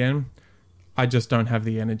changing again. I just don't have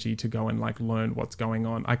the energy to go and like learn what's going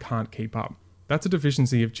on. I can't keep up. That's a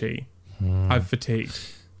deficiency of chi. I've fatigued.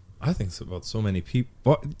 I think it's about so many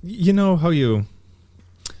people. You know how the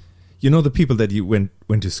people that you went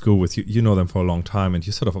to school with, you know them for a long time, and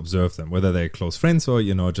you sort of observe them, whether they're close friends or,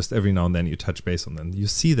 just every now and then you touch base on them. You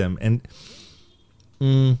see them, and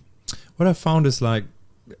what I found is like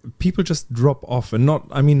people just drop off, and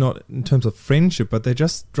not in terms of friendship, but they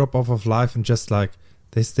just drop off of life and just like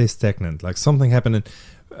they stay stagnant. Like something happened, and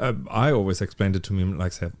I always explained it to me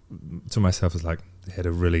like to myself as like they had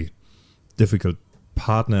a really difficult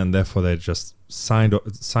partner, and therefore they just signed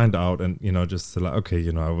out, and just like, okay,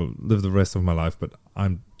 I will live the rest of my life, but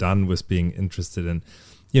I'm done with being interested in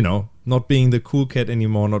not being the cool cat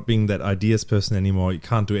anymore, not being that ideas person anymore. You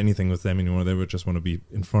can't do anything with them anymore. They would just want to be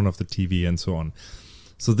in front of the TV and so on.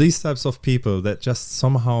 So these types of people that just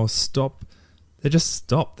somehow stop,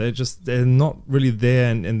 they're not really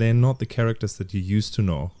there, and they're not the characters that you used to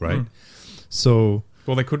know, right? So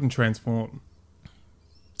they couldn't transform.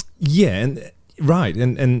 Yeah, and right,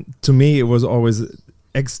 and to me it was always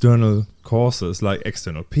external causes, like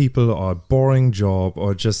external people or a boring job,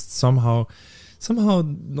 or just somehow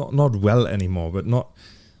not well anymore. But not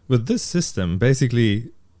with this system.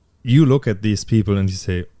 Basically, you look at these people and you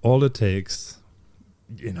say, all it takes,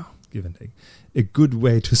 give and take, a good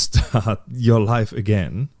way to start your life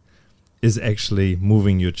again is actually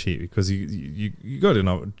moving your chi, because you got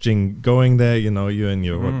Jing going there, you're in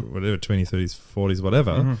your whatever 20s, 30s, 40s,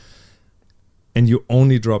 whatever. And you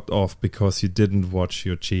only dropped off because you didn't watch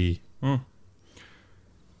your chi.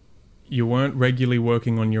 You weren't regularly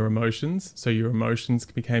working on your emotions, so your emotions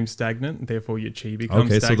became stagnant, therefore your chi becomes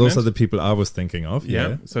stagnant. Okay, so those are the people I was thinking of.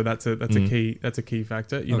 Yeah. So that's a key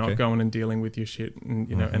factor. You're not going and dealing with your shit,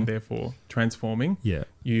 and and therefore transforming. Yeah.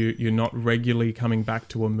 You're not regularly coming back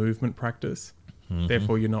to a movement practice.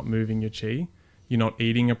 Therefore you're not moving your chi. You're not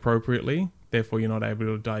eating appropriately. Therefore, you're not able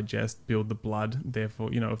to digest, build the blood. Therefore,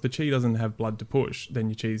 if the chi doesn't have blood to push, then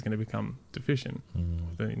your chi is going to become deficient.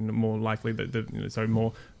 More likely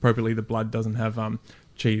more appropriately, the blood doesn't have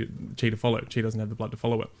chi to follow. Chi doesn't have the blood to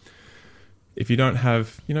follow it. If you don't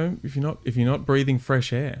have, if you're not breathing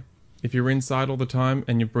fresh air, if you're inside all the time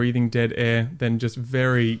and you're breathing dead air, then just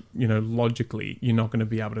very, logically, you're not going to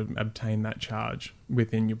be able to obtain that charge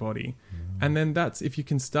within your body. And then that's, if you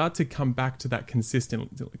can start to come back to that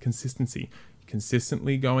consistency,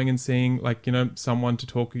 consistently going and seeing someone to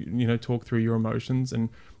talk through your emotions, and,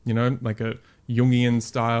 like a Jungian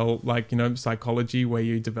style, psychology where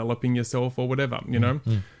you're developing yourself or whatever,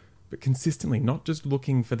 but consistently, not just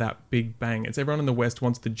looking for that big bang. It's everyone in the West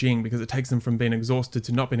wants the Jing because it takes them from being exhausted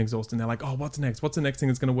to not being exhausted. And they're like, oh, what's next? What's the next thing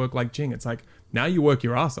that's going to work like Jing? It's like, now you work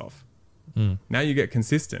your ass off. Now you get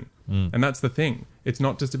consistent. And that's the thing. It's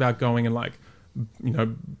not just about going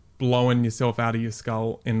and blowing yourself out of your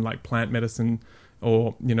skull in plant medicine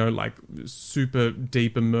or, super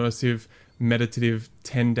deep, immersive, meditative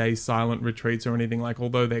 10-day silent retreats or anything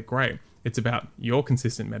although they're great. It's about your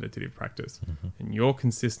consistent meditative practice and your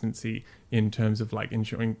consistency in terms of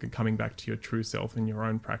ensuring coming back to your true self in your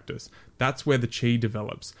own practice. That's where the chi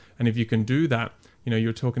develops. And if you can do that,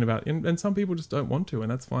 you're talking about, and some people just don't want to,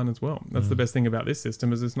 and that's fine as well. That's the best thing about this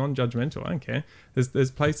system is it's non-judgmental. I don't care.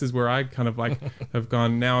 There's places where I kind of have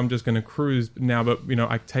gone, now I'm just going to cruise now, but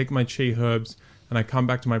I take my chi herbs and I come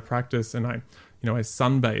back to my practice and I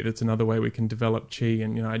sunbathe. It's another way we can develop chi,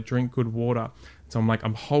 and I drink good water. So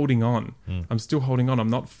I'm holding on. I'm still holding on. I'm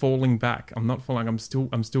not falling back. I'm not falling. I'm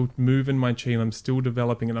still moving my chi, and I'm still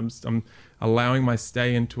developing, and I'm allowing my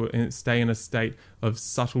stay in a state of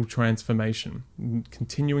subtle transformation,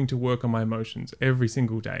 continuing to work on my emotions every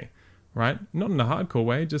single day, right? Not in a hardcore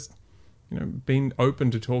way, just being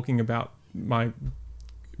open to talking about my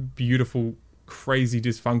beautiful, crazy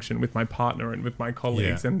dysfunction with my partner and with my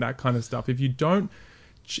colleagues and that kind of stuff. If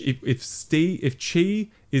chi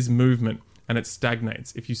is movement, and it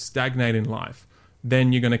stagnates. If you stagnate in life,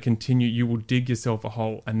 then you're going to continue. You will dig yourself a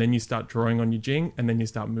hole, and then you start drawing on your Jing, and then you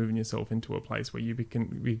start moving yourself into a place where you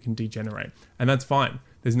can degenerate, and that's fine.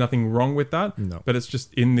 There's nothing wrong with that, but it's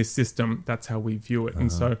just in this system. That's how we view it,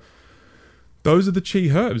 and so those are the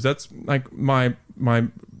chi herbs. That's like my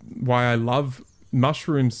why I love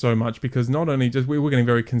mushrooms so much, because not only just we're getting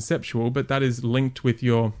very conceptual, but that is linked with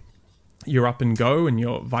your up and go and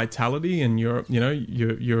your vitality and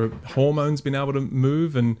your hormones being able to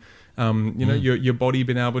move, and your body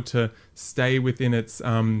being able to stay within its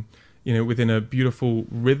within a beautiful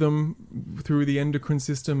rhythm through the endocrine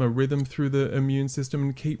system, a rhythm through the immune system,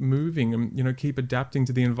 and keep moving and keep adapting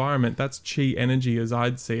to the environment. That's chi energy as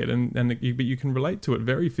I'd see it, but you can relate to it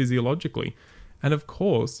very physiologically, and of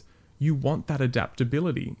course you want that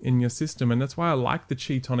adaptability in your system. And that's why I like the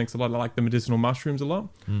chi tonics a lot. I like the medicinal mushrooms a lot.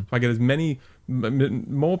 If I get as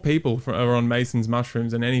more people are on Mason's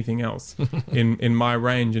mushrooms than anything else in my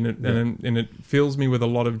range, and it fills me with a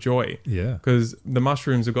lot of joy. Yeah, because the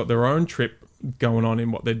mushrooms have got their own trip going on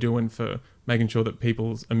in what they're doing for making sure that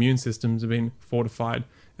people's immune systems have been fortified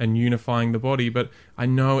and unifying the body. But I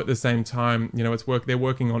know at the same time, they're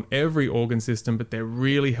working on every organ system, but they're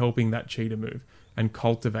really helping that chi to move and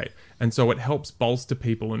cultivate. And so it helps bolster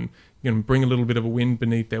people and bring a little bit of a wind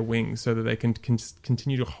beneath their wings, so that they can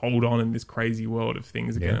continue to hold on in this crazy world of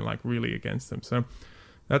things again, like really against them. So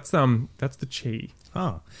that's the chi.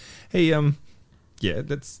 Hey,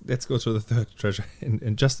 let's go to the third treasure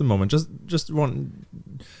in just a moment. I'm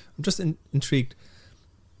just intrigued.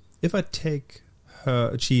 If I take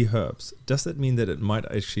chi herbs, does that mean that it might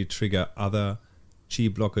actually trigger other chi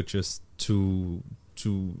blockages to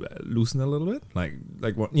loosen a little bit?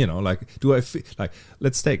 Like what, do I feel like,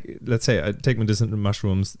 let's say I take medicinal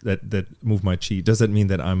mushrooms that move my chi. Does that mean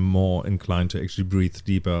that I'm more inclined to actually breathe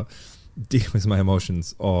deeper, deal with my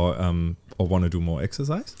emotions, or want to do more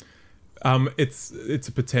exercise? It's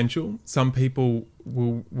a potential. Some people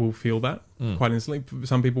will feel that quite instantly.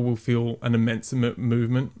 Some people will feel an immense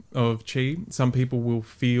movement of chi. Some people will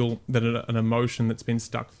feel that an emotion that's been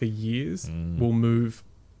stuck for years will move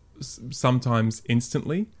sometimes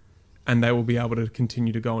instantly, and they will be able to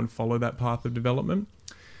continue to go and follow that path of development.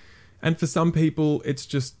 And for some people, it's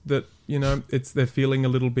just that they're feeling a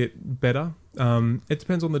little bit better. It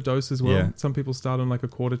depends on the dose as well. Yeah. Some people start on like a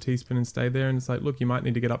quarter teaspoon and stay there, and it's like, look, you might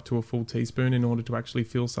need to get up to a full teaspoon in order to actually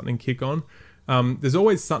feel something kick on. There's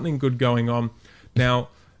always something good going on now,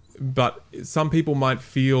 but some people might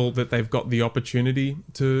feel that they've got the opportunity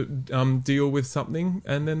to deal with something,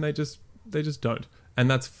 and then they just don't. And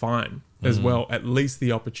that's fine as well. At least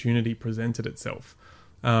the opportunity presented itself.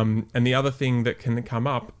 And the other thing that can come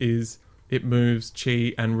up is it moves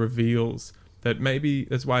chi and reveals that maybe,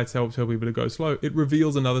 that's why I tell people to go slow. It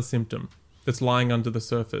reveals another symptom that's lying under the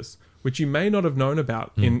surface, which you may not have known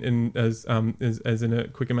about as in a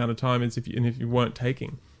quick amount of time as if you weren't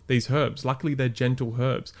taking these herbs. Luckily, they're gentle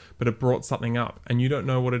herbs, but it brought something up, and you don't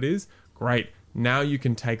know what it is. Great. Now you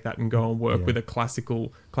can take that and go and work with a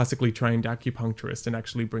classically trained acupuncturist and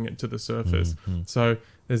actually bring it to the surface. So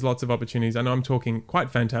there's lots of opportunities. I know I'm talking quite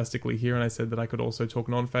fantastically here, and I said that I could also talk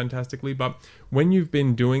non-fantastically, but when you've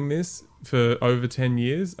been doing this for over 10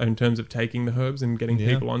 years in terms of taking the herbs and getting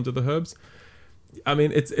people onto the herbs, I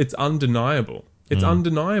mean, it's undeniable. It's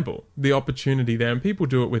undeniable, the opportunity there. And people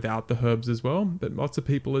do it without the herbs as well, but lots of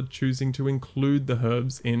people are choosing to include the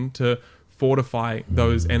herbs in to fortify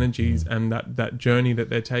those energies and that journey that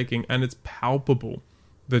they're taking. And it's palpable,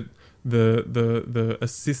 the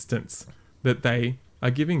assistance that they are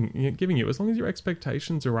giving you. As long as your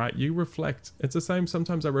expectations are right, you reflect. It's the same.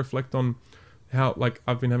 Sometimes I reflect on how, like,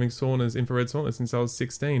 I've been having saunas, infrared saunas, since I was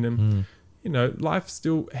 16, and life's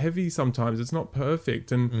still heavy sometimes. It's not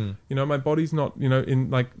perfect, and my body's not in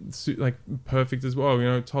like perfect as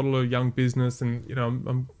well. Toddler, young business, and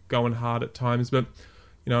I'm going hard at times, but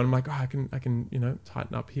I'm like, I can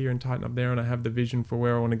tighten up here and tighten up there, and I have the vision for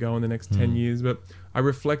where I want to go in the next 10 years. But I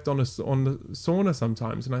reflect on the sauna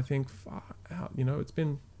sometimes, and I think, far out, it's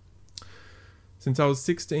been since I was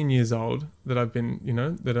 16 years old that I've been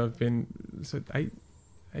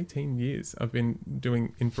 18 years I've been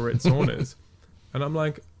doing infrared saunas, and I'm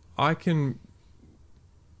like, I can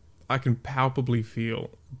palpably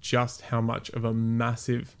feel just how much of a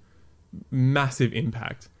massive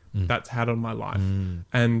impact that's had on my life.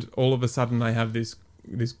 And all of a sudden I have this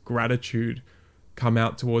gratitude come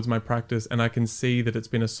out towards my practice, and I can see that it's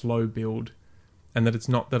been a slow build, and that it's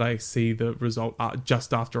not that I see the result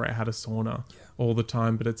just after I had a sauna all the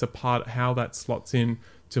time, but it's a part how that slots in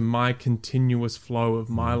to my continuous flow of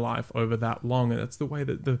my life over that long. And that's the way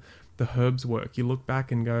that the herbs work. You look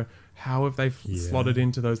back and go, how have they slotted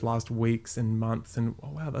into those last weeks and months? And oh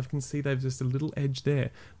wow, I can see they've just a little edge there,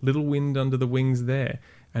 little wind under the wings there.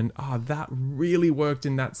 And that really worked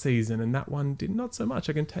in that season, and that one did not so much.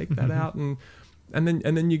 I can take that out, and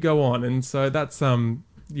then you go on. And so that's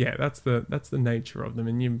that's the nature of them.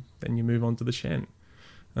 And then you move on to the Shen,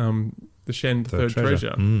 the Shen, the third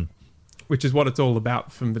treasure, which is what it's all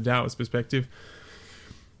about from the Taoist perspective.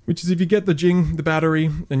 Which is if you get the Jing, the battery,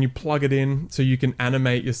 and you plug it in so you can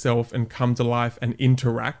animate yourself and come to life and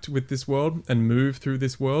interact with this world and move through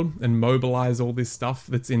this world and mobilize all this stuff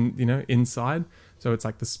that's inside. So it's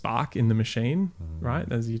like the spark in the machine,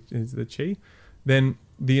 right? As the chi. Then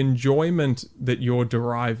the enjoyment that you're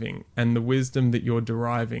deriving and the wisdom that you're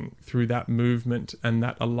deriving through that movement and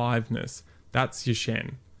that aliveness, that's your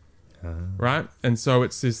Shen, right? And so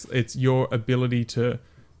it's your ability to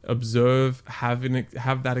observe, have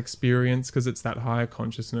that experience, because it's that higher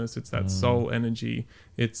consciousness, it's that soul energy,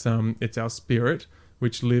 it's our spirit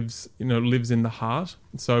which lives in the heart.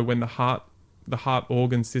 So when the heart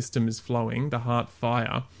organ system is flowing, the heart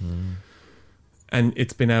fire, and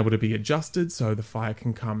it's been able to be adjusted, so the fire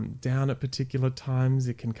can come down at particular times,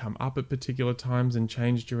 it can come up at particular times and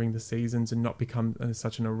change during the seasons and not become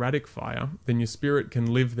such an erratic fire, then your spirit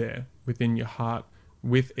can live there within your heart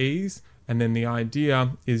with ease. And then the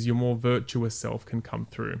idea is your more virtuous self can come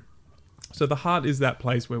through. So the heart is that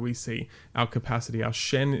place where we see our capacity. Our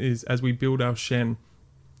Shen is, as we build our Shen,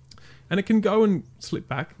 and it can go and slip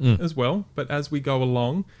back as well. But as we go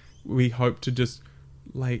along, we hope to just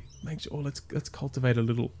make sure, let's cultivate a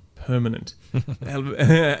little permanent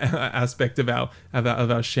aspect of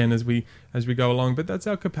our Shen as we go along. But that's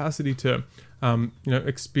our capacity to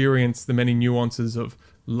experience the many nuances of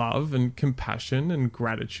love and compassion and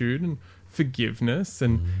gratitude and forgiveness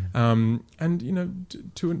and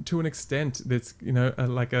to an extent that's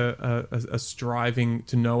like a striving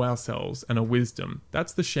to know ourselves and a wisdom.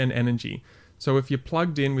 That's the Shen energy. So if you're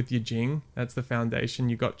plugged in with your Jing, that's the foundation.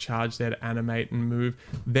 You got charged there to animate and move.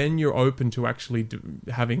 Then you're open to actually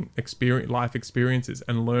having life experiences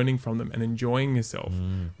and learning from them and enjoying yourself,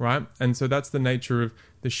 right? And so that's the nature of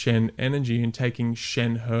the Shen energy, and taking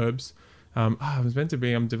Shen herbs. I'm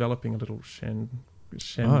developing a little Shen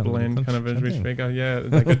blend, kind of a rich figure. Yeah,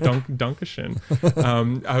 like a Dunker Shen.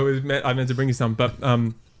 I meant to bring you some, but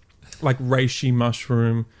like reishi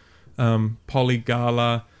mushroom,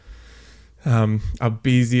 polygala,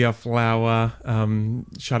 arbesia flower,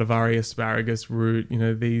 shatavari asparagus root.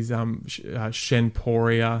 These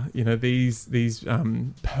Shenporia. These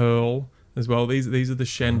pearl as well. These are the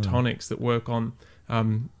Shen tonics that work on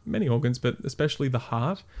many organs, but especially the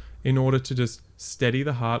heart, in order to just steady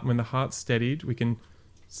the heart. When the heart's steadied, we can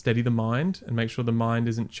steady the mind and make sure the mind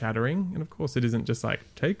isn't chattering. And of course, it isn't just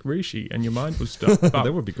like, take reishi and your mind will stop.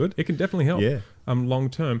 That would be good. It can definitely help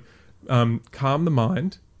long term. Calm the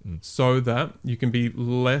mind so that you can be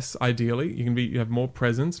less, ideally, you have more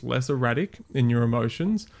presence, less erratic in your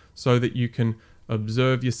emotions, so that you can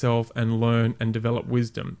observe yourself and learn and develop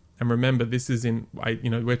wisdom. And remember, this is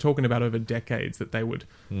we're talking about over decades that they would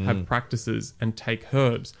have practices and take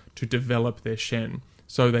herbs to develop their Shen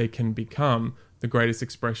so they can become the greatest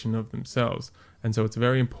expression of themselves. And so it's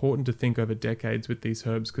very important to think over decades with these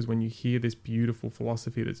herbs, because when you hear this beautiful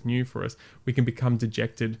philosophy that's new for us, we can become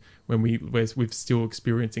dejected when we're still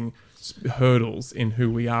experiencing hurdles in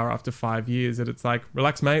who we are after 5 years. And it's like,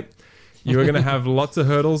 relax, mate. You're going to have lots of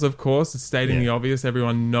hurdles, of course. It's stating the obvious.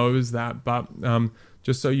 Everyone knows that. But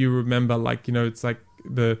just so you remember, it's like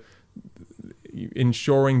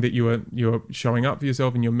ensuring that you're showing up for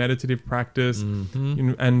yourself in your meditative practice,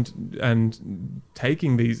 and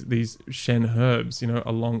taking these Shen herbs,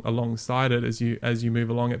 alongside it as you move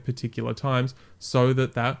along at particular times, so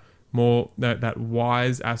that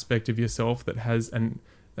wise aspect of yourself that has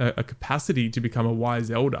a capacity to become a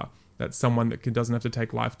wise elder. That's someone that doesn't have to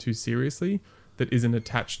take life too seriously, that isn't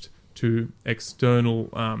attached to external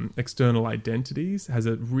identities, has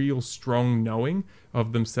a real strong knowing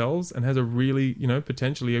of themselves, and has a really,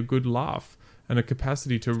 potentially a good laugh and a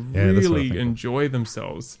capacity to really enjoy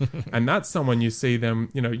themselves. And that's someone you see them,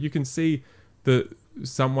 you can see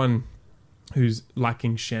someone who's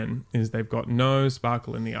lacking Shen is they've got no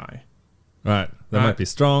sparkle in the eye. Right. They might be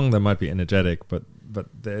strong, they might be energetic, but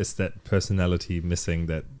there's that personality missing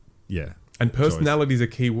that, And personality is a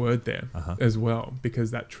key word there as well, because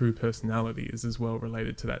that true personality is as well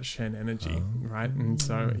related to that Shen energy, right? And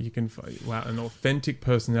so you can, an authentic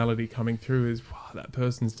personality coming through is, that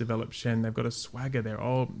person's developed Shen. They've got a swagger there.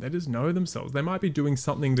 They just know themselves. They might be doing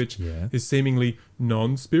something that is seemingly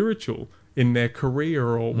non-spiritual in their career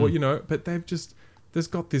or what, but there's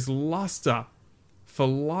got this luster for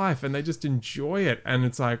life and they just enjoy it. And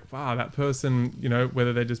it's like, wow, that person,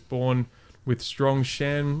 whether they're just born with strong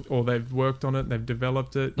Shen or they've worked on it, they've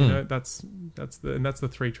developed it, that's the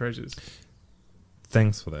three treasures.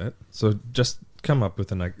 Thanks for that. So just come up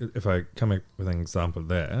with if I come up with an example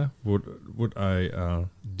there, would I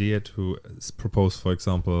dare to propose, for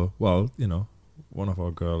example, well, one of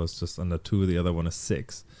our girls is just under 2, the other one is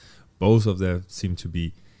 6. Both of them seem to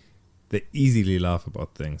be, they easily laugh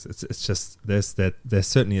about things. It's just there's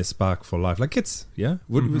certainly a spark for life, like kids. Yeah,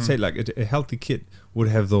 would say like a healthy kid would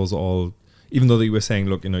have those all. Even though you were saying,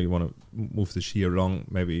 look, you want to move the chi along,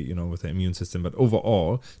 maybe with the immune system, but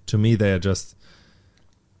overall, to me, they're just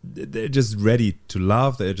ready to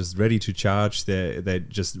laugh. They're just ready to charge. They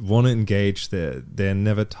just want to engage. They're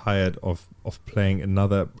never tired of playing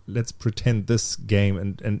another. Let's pretend this game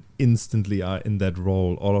and instantly are in that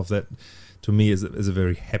role. All of that, to me, is a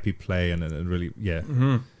very happy play and really, yeah.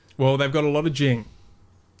 Mm-hmm. Well, they've got a lot of Jing.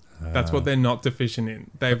 That's what they're not deficient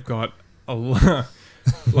in. They've got a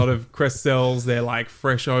lot of crest cells. They're like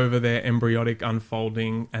fresh over their embryonic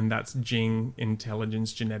unfolding, and that's Jing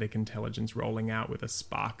intelligence, genetic intelligence rolling out with a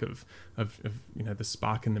spark of the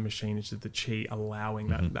spark in the machine, which is the chi, allowing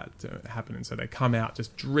that to happen. And so they come out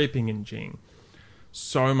just dripping in Jing,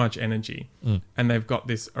 so much energy, and they've got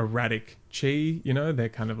this erratic chi. They're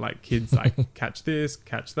kind of like kids, like catch this,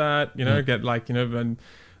 catch that. Get like and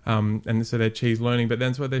so their chi's learning, but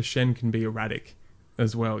that's why their Shen can be erratic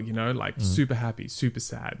as well, super happy, super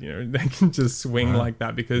sad, they can just swing like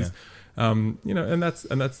that because and that's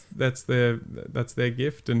their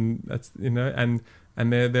gift, and that's and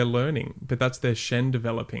they're learning, but that's their Shen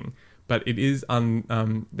developing. But it is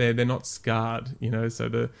they're not scarred,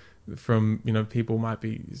 so people might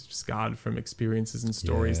be scarred from experiences and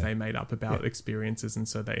stories they made up about experiences, and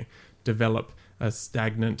so they develop a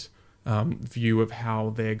stagnant view of how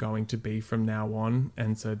they're going to be from now on,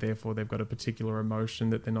 and so therefore they've got a particular emotion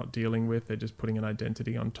that they're not dealing with. They're just putting an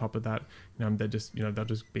identity on top of that. They're just they'll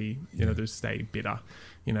just be they'll stay bitter,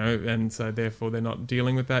 and so therefore they're not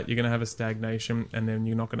dealing with that. You're going to have a stagnation, and then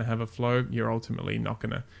you're not going to have a flow. You're ultimately not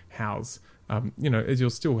going to house as you'll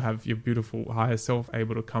still have your beautiful higher self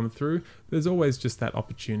able to come through. There's always just that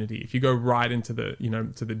opportunity. If you go right into the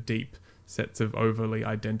to the deep sets of overly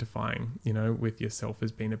identifying, with yourself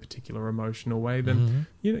as being a particular emotional way, then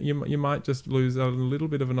you might just lose a little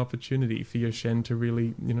bit of an opportunity for your Shen to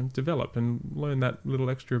really develop and learn that little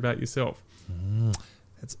extra about yourself.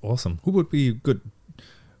 That's awesome. Who would be a good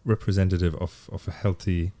representative of a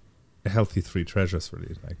healthy three treasures,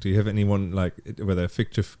 really? Like, do you have anyone, like, whether a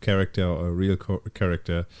fictive character or a real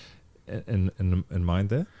character in mind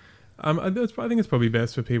there? I think it's probably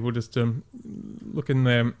best for people just to look in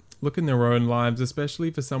their own lives, especially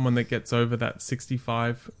for someone that gets over that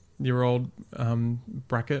 65-year-old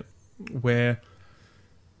bracket, where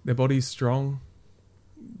their body's strong,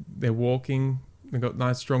 they're walking, they've got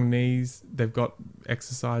nice strong knees, they've got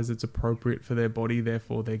exercise that's appropriate for their body,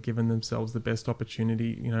 therefore they're giving themselves the best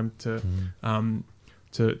opportunity, to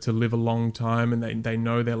live a long time, and they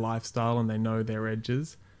know their lifestyle and they know their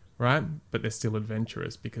edges, right? But they're still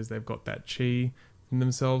adventurous because they've got that chi in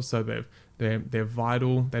themselves, so they're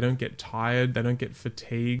vital. They don't get tired. They don't get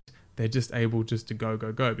fatigued. They're just able just to go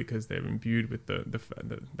because they're imbued with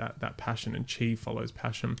that passion, and chi follows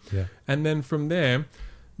passion. Yeah. And then from there,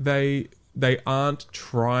 they aren't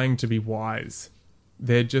trying to be wise.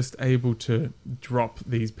 They're just able to drop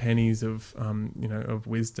these pennies of of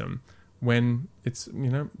wisdom when it's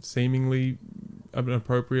seemingly an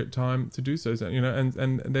appropriate time to do so.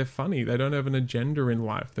 And they're funny. They don't have an agenda in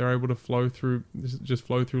life. They're able to flow through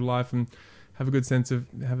life and have a good sense of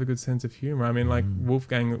humor. I mean, like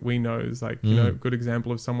Wolfgang that we know is like a good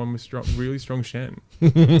example of someone with really strong Shen.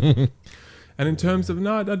 And in terms of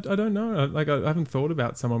I don't know. Like I haven't thought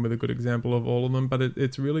about someone with a good example of all of them, but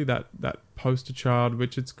it's really that poster child,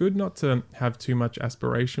 which it's good not to have too much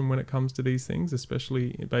aspiration when it comes to these things, especially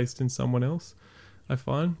based in someone else, I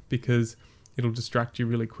find, because it'll distract you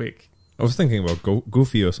really quick. I was thinking about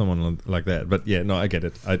Goofy or someone like that, but yeah, no, I get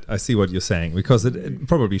it. I see what you're saying, because it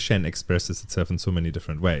probably Shen expresses itself in so many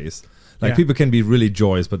different ways. Like people can be really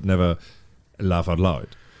joyous but never laugh out loud.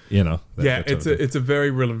 It's a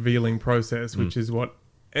very revealing process, which is what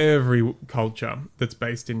every culture that's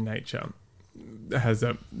based in nature has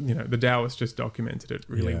the Taoists just documented it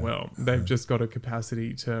really well. They've just got a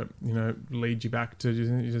capacity to, lead you back to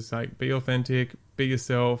just like be authentic, be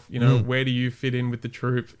yourself, where do you fit in with the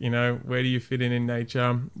troop, where do you fit in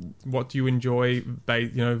nature, what do you enjoy,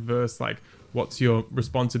 versus like what's your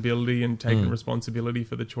responsibility and taking responsibility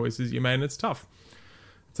for the choices you made. And it's tough.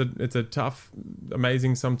 it's a tough,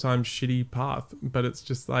 amazing, sometimes shitty path, but it's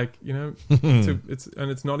just like,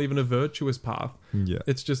 it's not even a virtuous path. Yeah.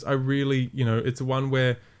 It's just, I really, it's one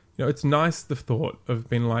where, it's nice, the thought of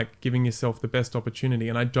being like giving yourself the best opportunity.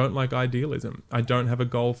 And I don't like idealism. I don't have a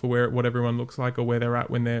goal for what everyone looks like or where they're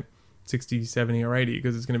at when they're 60, 70 or 80,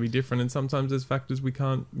 because it's going to be different. And sometimes there's factors we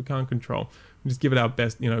can't control. We just give it our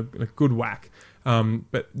best, a good whack.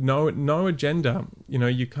 But no agenda.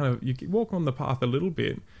 You walk on the path a little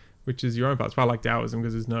bit, which is your own path. That's why I like Daoism,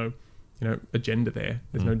 because there's no, agenda there.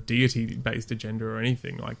 There's no deity-based agenda or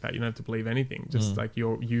anything like that. You don't have to believe anything. Just like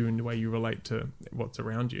you and the way you relate to what's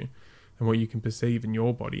around you and what you can perceive in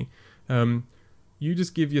your body. You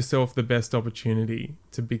just give yourself the best opportunity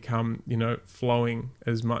to become, flowing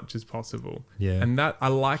as much as possible. Yeah. And that, I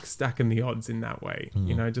like stacking the odds in that way.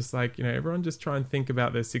 Just like, everyone just try and think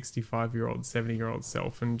about their 65-year-old, 70-year-old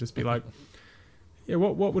self and just be like, yeah,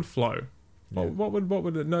 what would flow? Yeah. What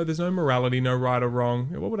would it, no, there's no morality, no right or wrong.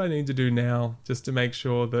 What would I need to do now just to make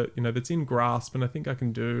sure that, that's in grasp and I think I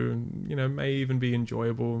can do, and, may even be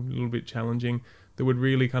enjoyable, a little bit challenging, that would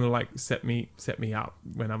really kind of like set me up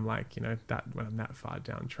when I'm like, when I'm that far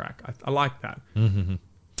down track. I like that. Mm-hmm.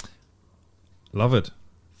 Love it.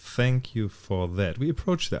 Thank you for that. We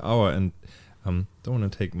approached the hour and don't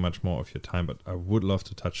want to take much more of your time, but I would love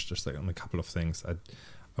to touch just like on a couple of things.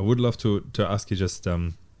 I would love to ask you just, I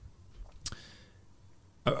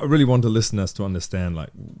really want the listeners to understand like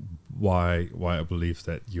why I believe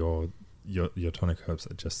that your tonic herbs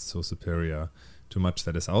are just so superior to much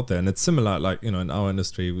that is out there. And it's similar, like, in our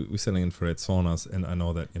industry, we're selling infrared saunas, and I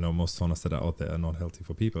know that, most saunas that are out there are not healthy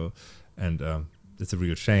for people. And it's a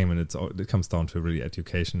real shame, and it comes down to really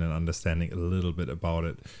education and understanding a little bit about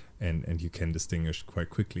it. And you can distinguish quite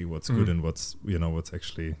quickly what's good and what's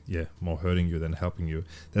actually, more hurting you than helping you.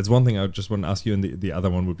 That's one thing I just want to ask you. And the other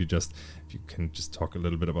one would be just, if you can just talk a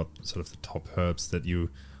little bit about sort of the top herbs that you,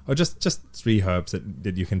 or just 3 herbs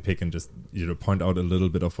that you can pick and just, point out a little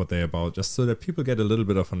bit of what they're about, just so that people get a little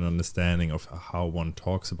bit of an understanding of how one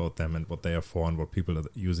talks about them and what they are for and what people are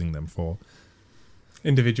using them for.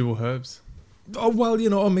 Individual herbs. Oh, well,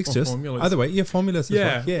 or mixtures. Or either way, formulas as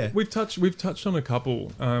well. Yeah. We've touched on a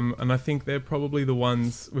couple, and I think they're probably the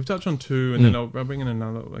ones. We've touched on 2, and then I'll bring in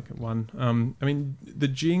another, like one. The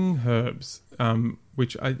Jing herbs,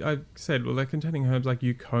 which I said, well, they're containing herbs like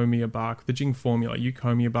eucommia bark, the Jing formula,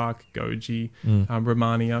 eucommia bark, goji,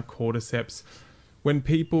 romania, cordyceps. When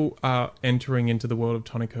people are entering into the world of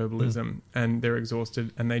tonic herbalism and they're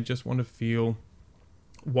exhausted and they just want to feel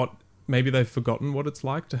what... Maybe they've forgotten what it's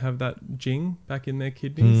like to have that Jing back in their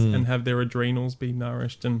kidneys and have their adrenals be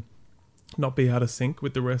nourished and not be out of sync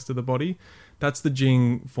with the rest of the body. That's the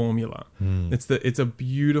Jing formula. It's a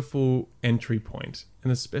beautiful entry point.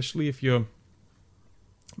 And especially if you're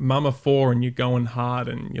mama 4 and you're going hard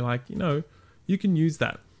and you're like, you can use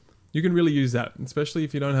that. You can really use that, especially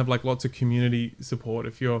if you don't have like lots of community support.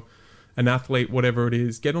 If you're an athlete, whatever it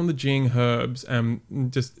is, get on the Jing herbs and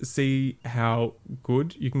just see how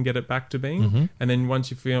good you can get it back to being. And then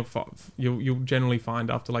once you feel, you'll generally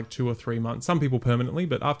find after like 2 or 3 months, some people permanently,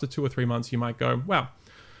 but after 2 or 3 months, you might go, wow,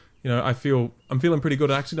 I'm feeling pretty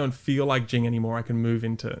good. I actually don't feel like Jing anymore. I can move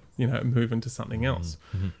into something else.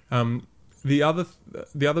 The other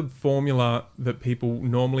formula that people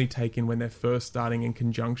normally take in when they're first starting in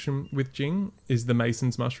conjunction with Jing is the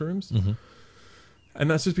Mason's mushrooms. And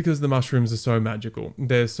that's just because the mushrooms are so magical.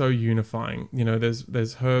 They're so unifying.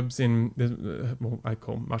 There's herbs I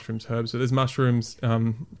call mushrooms herbs. So there's mushrooms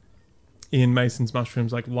in Mason's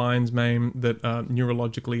mushrooms like lion's mane that are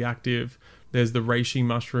neurologically active. There's the reishi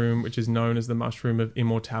mushroom, which is known as the mushroom of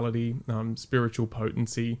immortality, spiritual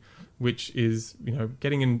potency, which is,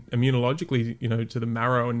 getting in immunologically, to the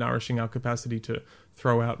marrow and nourishing our capacity to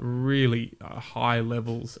throw out really high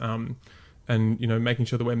levels and making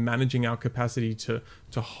sure that we're managing our capacity to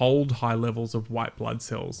hold high levels of white blood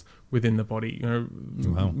cells within the body.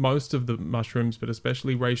 Wow. Most of the mushrooms, but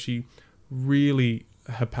especially reishi, really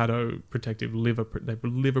hepatoprotective, they're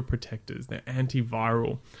liver protectors. They're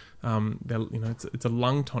antiviral. It's a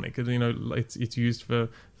lung tonic. It's used for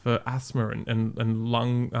asthma and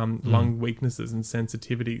lung weaknesses and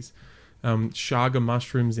sensitivities. Chaga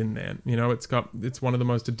mushrooms in there. It's one of the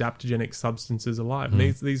most adaptogenic substances alive. And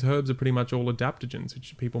these herbs are pretty much all adaptogens,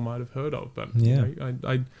 which people might have heard of. But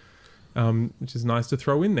which is nice to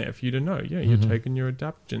throw in there for you to know. Yeah, you're taking your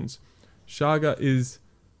adaptogens. Chaga is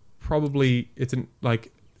probably it's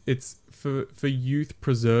it's for youth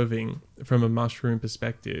preserving from a mushroom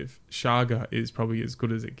perspective. Chaga is probably as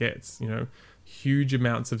good as it gets. Huge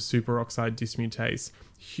amounts of superoxide dismutase,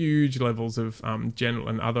 huge levels of gentle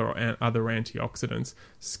and other antioxidants,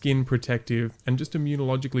 skin protective, and just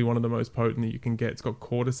immunologically one of the most potent that you can get. It's got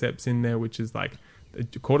cordyceps in there, which is like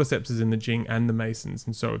cordyceps is in the Jing and the Masons,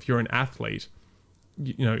 and so if you're an athlete,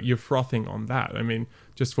 you're frothing on that. I mean,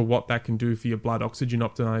 just for what that can do for your blood oxygen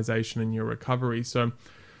optimization and your recovery. So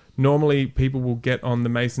normally people will get on the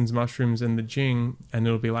Mason's mushrooms and the Jing, and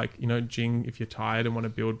it'll be like, Jing if you're tired and want to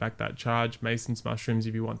build back that charge, Mason's mushrooms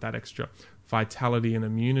if you want that extra vitality and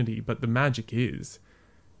immunity. But the magic is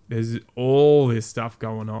there's all this stuff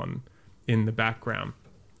going on in the background.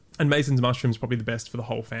 And Mason's mushrooms probably the best for the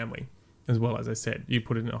whole family as well. As I said, you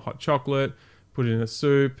put it in a hot chocolate, put it in a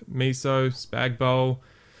soup, miso, spag bowl.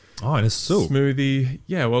 Oh, in a soup smoothie.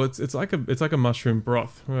 Yeah, well, it's like a mushroom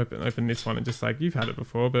broth. Open this one and just like you've had it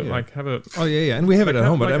before, but have a. Oh yeah, and we have it at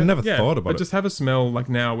home, but I've never thought about it. But just have a smell like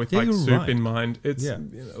now with soup in mind. It's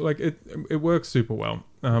it works super well.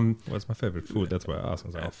 Well, it's my favorite food. That's why I asked. I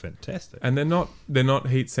was like, oh, fantastic. And they're not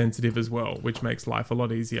heat sensitive as well, which makes life a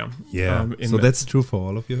lot easier. Yeah. So that's true for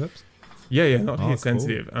all of your herbs. Yeah, not heat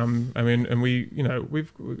sensitive. I mean, and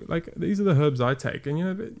we've like these are the herbs I take, and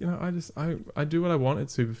I do what I want at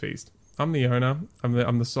Superfeast. I'm the owner.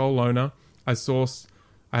 I'm the sole owner. I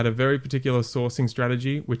had a very particular sourcing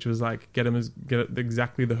strategy, which was like get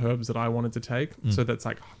exactly the herbs that I wanted to take. So that's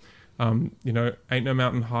like, ain't no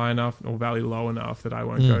mountain high enough or valley low enough that I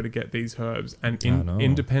won't go to get these herbs. And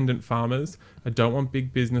independent farmers. I don't want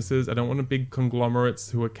big businesses. I don't want big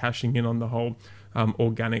conglomerates who are cashing in on the whole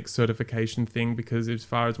organic certification thing, because as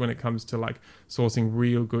far as when it comes to like sourcing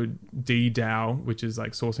real good Dao, which is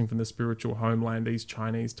like sourcing from the spiritual homeland, these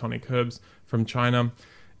Chinese tonic herbs from China,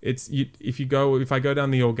 if I go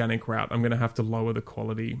down the organic route, I'm going to have to lower the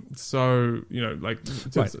quality. So,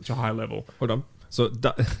 to such a high level. Hold on. So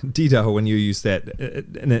Dao, when you use that,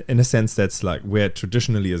 in a sense, that's like where it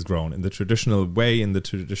traditionally is grown, in the traditional way, in the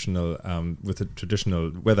traditional, with the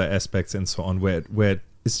traditional weather aspects and so on, where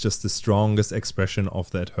it's just the strongest expression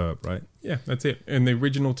of that herb, right? Yeah, that's it. In the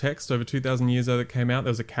original text, over 2,000 years ago that came out,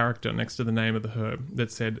 there was a character next to the name of the herb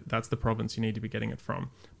that said, that's the province you need to be getting it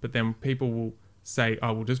from. But then people will say,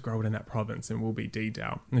 oh, we'll just grow it in that province and we'll be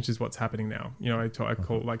Dao, which is what's happening now. I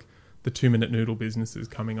call it like the 2-minute noodle businesses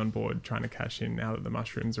coming on board, trying to cash in now that the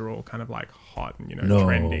mushrooms are all kind of like hot and,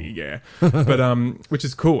 trendy. Yeah. But, which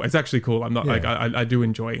is cool. It's actually cool. I'm not like, I do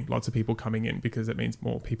enjoy lots of people coming in because it means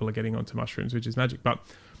more people are getting onto mushrooms, which is magic. But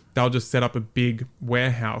they'll just set up a big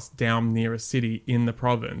warehouse down near a city in the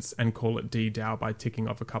province and call it Dao by ticking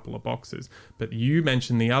off a couple of boxes. But you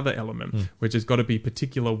mentioned the other element, which has got to be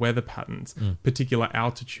particular weather patterns, particular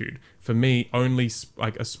altitude. For me, only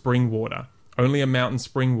like a spring water, only a mountain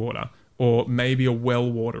spring water, or maybe a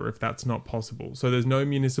well water if that's not possible. So there's no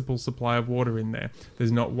municipal supply of water in there.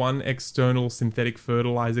 There's not one external synthetic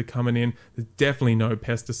fertilizer coming in. There's definitely no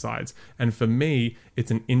pesticides. And for me,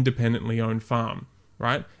 it's an independently owned farm,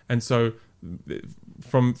 right? And so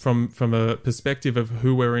from a perspective of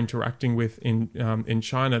who we're interacting with in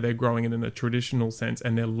China, they're growing it in a traditional sense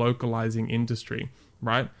and they're localizing industry,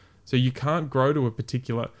 right? So you can't grow to a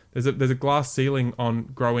particular... There's a glass ceiling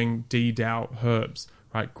on growing Dao herbs,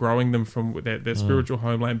 right? Growing them from their spiritual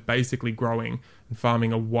homeland, basically growing and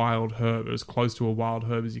farming a wild herb, as close to a wild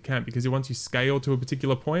herb as you can. Because once you scale to a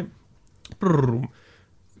particular point,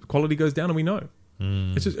 quality goes down, and we know.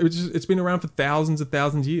 It's been around for thousands of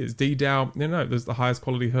years. Dao, there's the highest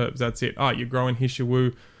quality herbs. That's it. You're growing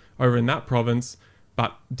Hishiwu over in that province,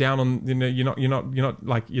 but down on, you're not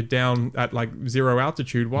like, you're down at like zero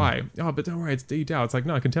altitude. Why? But don't worry, it's Dao. It's like,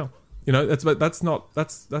 no, I can tell.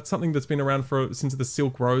 That's something that's been around since the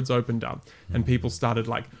Silk Roads opened up and people started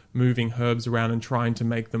like moving herbs around and trying to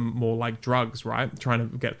make them more like drugs, right? Trying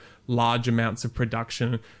to get large amounts of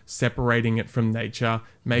production, separating it from nature,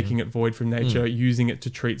 making it void from nature, using it to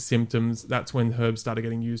treat symptoms. That's when herbs started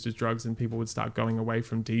getting used as drugs and people would start going away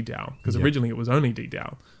from Dao, because originally it was only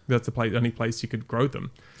Dao. That's the only place you could grow them.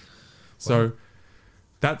 So... Wow.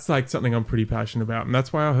 That's like something I'm pretty passionate about, and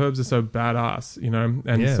that's why our herbs are so badass,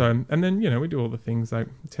 and then we do all the things like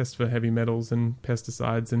test for heavy metals and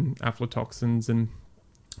pesticides and aflatoxins and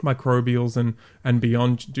microbials and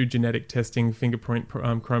beyond, do genetic testing, fingerprint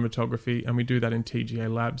chromatography, and we do that in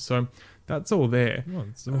TGA labs. So that's all there. Oh,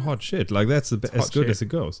 it's some hot shit. Like that's as good as it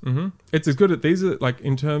goes. Mm-hmm. It's as good at these are like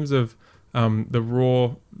in terms of the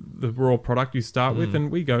raw product you start with,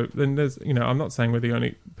 and we go. Then there's I'm not saying we're the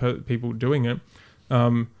only people doing it.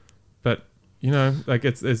 But like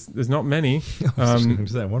there's not many. I was going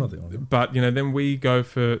to say one of the only. But then we go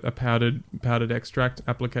for a powdered extract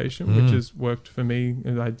application, which has worked for me.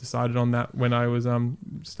 And I decided on that when I was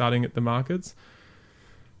starting at the markets.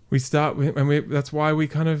 That's why we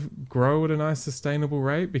kind of grow at a nice sustainable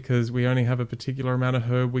rate, because we only have a particular amount of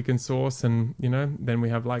herb we can source, and then we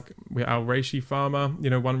have our reishi farmer,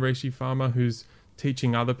 one reishi farmer who's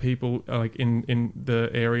teaching other people like in the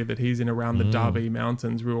area that he's in around the Darby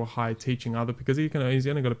Mountains, real high, teaching other, because he's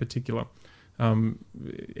only got a particular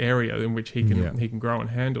area in which he can grow and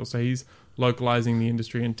handle. So he's localizing the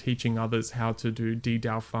industry and teaching others how to do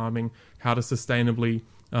DDAO farming, how to sustainably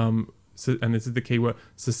and this is the key word,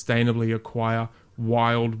 sustainably acquire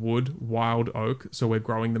wild wood, wild oak. So we're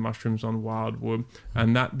growing the mushrooms on wild wood,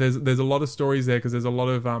 and that there's a lot of stories there, because there's a lot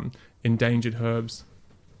of endangered herbs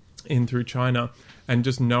in through China, and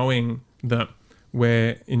just knowing that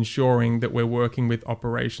we're ensuring that we're working with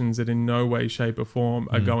operations that in no way, shape or form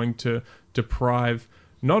are going to deprive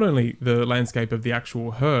not only the landscape of the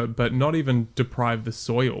actual herb, but not even deprive the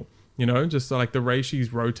soil, just so like the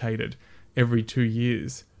reishi's rotated every 2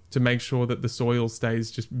 years to make sure that the soil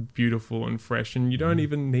stays just beautiful and fresh. And you don't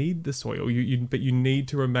even need the soil, but you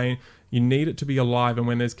need it to be alive. And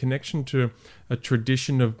when there's connection to a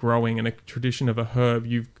tradition of growing and a tradition of a herb,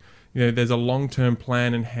 there's a long-term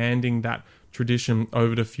plan in handing that tradition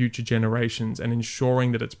over to future generations and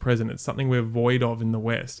ensuring that it's present. It's something we're void of in the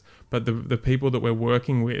West, but the people that we're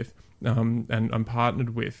working with and I'm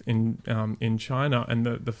partnered with in China, and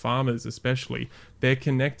the farmers especially, they're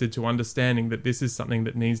connected to understanding that this is something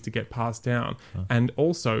that needs to get passed down. And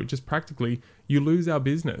also, just practically, you lose our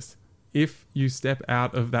business if you step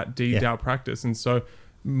out of that DDAO practice. And so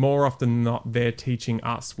more often than not, they're teaching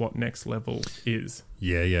us what next level is.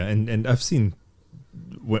 Yeah. And I've seen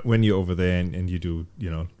when you're over there and you do,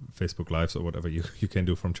 Facebook Lives or whatever you can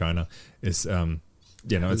do from China, is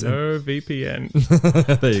it's VPN.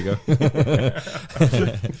 There you go.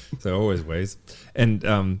 So always ways. And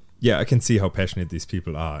I can see how passionate these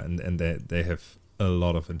people are, and they have a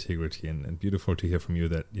lot of integrity, and beautiful to hear from you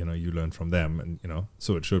that you learn from them, and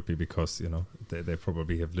so it should be, because they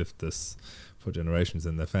probably have lived this for generations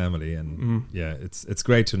in their family, and it's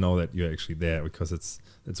great to know that you're actually there, because it's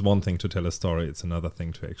one thing to tell a story, it's another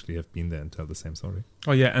thing to actually have been there and tell the same story.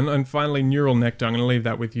 Oh yeah, and finally, neural nectar. I'm going to leave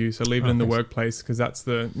that with you, so leave it in the workplace, because that's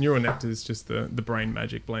the neural nectar is just the brain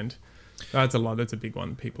magic blend. That's a big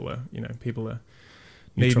one. People are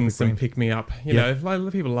needing some pick me up.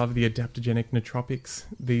 People love the adaptogenic nootropics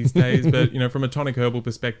these days, but from a tonic herbal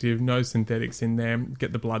perspective, no synthetics in there.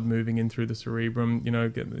 Get the blood moving in through the cerebrum.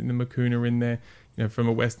 Get the mucuna in there. From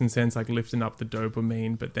a Western sense, like lifting up the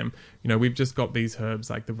dopamine. But then, we've just got these herbs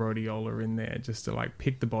like the rhodiola in there, just to like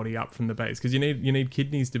pick the body up from the base, because you need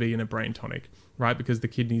kidneys to be in a brain tonic, right? Because the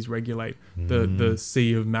kidneys regulate the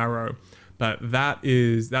sea of marrow. But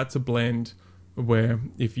that's a blend where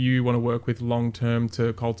if you want to work with long-term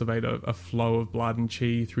to cultivate a flow of blood and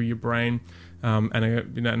chi through your brain, and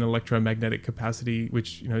an electromagnetic capacity,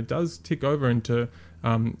 which does tick over into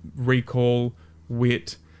recall,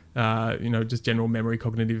 wit, just general memory,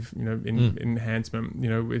 cognitive enhancement,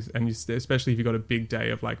 especially if you've got a big day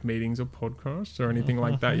of like meetings or podcasts or anything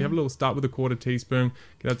like that, you have a little start with a quarter teaspoon,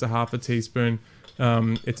 get that to half a teaspoon.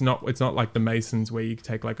 It's not like the Masons where you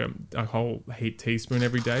take like a whole heat teaspoon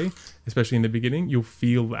every day, especially in the beginning. You'll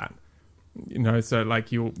feel that, so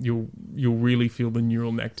like you'll really feel the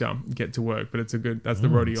neural nectar get to work. But that's the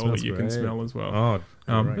rhodiola you can smell as well.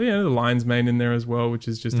 The lion's mane in there as well, which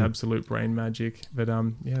is just absolute brain magic. But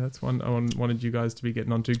that's one I wanted you guys to be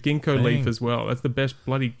getting onto. Ginkgo leaf as well. That's the best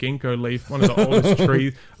bloody ginkgo leaf. One of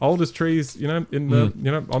the oldest trees, in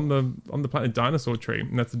the on the planet, dinosaur tree,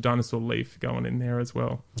 and that's the dinosaur leaf going in there as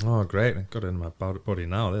well. Oh, great! I got it in my body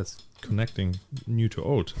now. That's connecting new to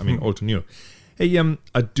old. I mean, old to new. Hey,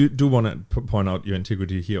 I do want to point out your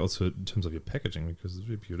integrity here also in terms of your packaging, because it's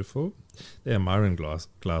really beautiful. They're Myron glass,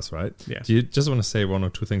 right? Yeah. Do you just want to say one or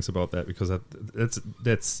two things about that? Because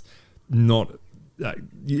that's not...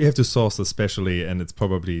 you have to source especially, and it's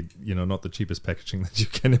probably not the cheapest packaging that you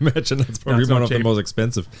can imagine. It's probably one of the most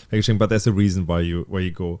expensive packaging, but there's a reason why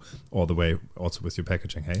you go all the way also with your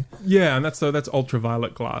packaging. Hey, yeah, and that's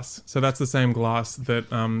ultraviolet glass. So that's the same glass that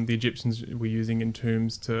the Egyptians were using in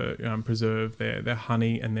tombs to preserve their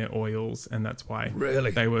honey and their oils, and that's why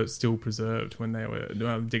they were still preserved when they were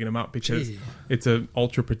digging them up, because it's an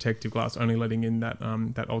ultra protective glass, only letting in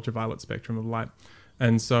that ultraviolet spectrum of light.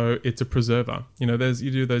 And so it's a preserver. You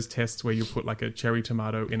do those tests where you put like a cherry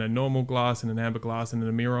tomato in a normal glass, and an amber glass, and in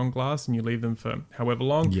a Miron glass, and you leave them for however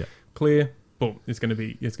long. Yeah. Clear, boom, it's going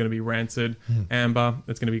to be rancid. Amber,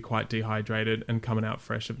 it's going to be quite dehydrated and coming out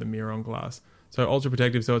fresh of the mirror on glass. So ultra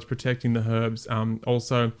protective, so it's protecting the herbs.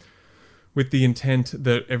 Also, with the intent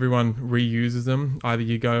that everyone reuses them. Either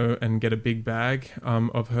you go and get a big bag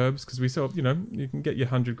of herbs, because we sell, you can get your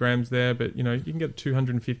 100 grams there, but, you can get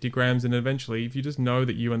 250 grams. And eventually, if you just know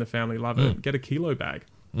that you and the family love it, get a kilo bag.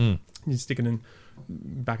 You stick it in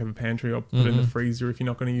back of a pantry or put it in the freezer if you're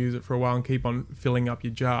not going to use it for a while and keep on filling up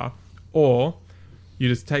your jar. Or you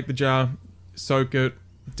just take the jar, soak it,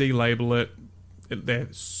 delabel it. They're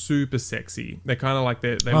super sexy. They're kind of like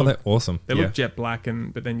they're awesome. They look jet black,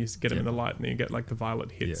 but then you get them in the light and you get like the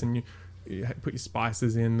violet hits, and you put your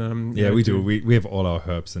spices in them. We do. We have all our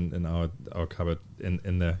herbs in our cupboard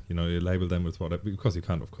in there. You label them with whatever, because you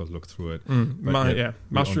can't, of course, look through it.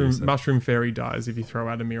 Mushroom fairy dies if you throw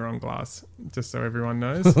out a mirror on glass, just so everyone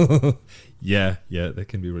knows. Yeah, they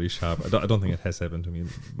can be really sharp. I don't think it has happened to me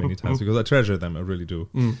many times, because I treasure them. I really do.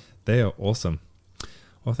 They are awesome.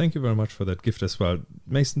 Well, thank you very much for that gift as well,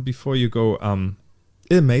 Mason. Before you go,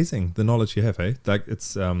 amazing the knowledge you have, eh? Like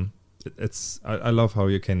it's I love how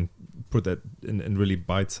you can put that in really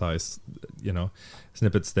bite-sized,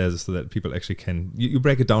 snippets there, so that people actually can. You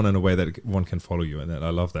break it down in a way that one can follow you, and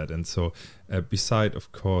I love that. And so, beside,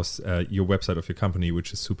 of course, your website of your company,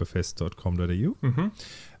 which is superfest.com.au,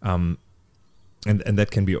 and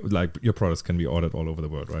that can be like your products can be ordered all over the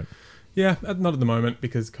world, right? Yeah, not at the moment,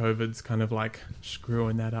 because COVID's kind of like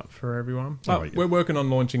screwing that up for everyone. But we're working on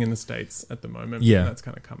launching in the States at the moment. Yeah, and that's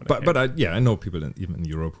kind of coming. But I know people even in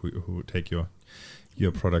Europe who take your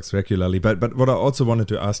products regularly. But what I also wanted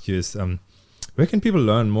to ask you is, where can people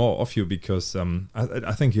learn more of you? Because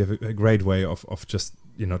I think you have a great way of just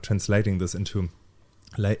translating this into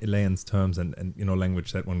layman's terms and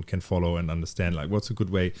language that one can follow and understand. Like, what's a good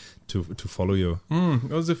way to follow you?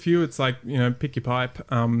 There's a few. It's like, pick your pipe.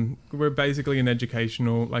 We're basically an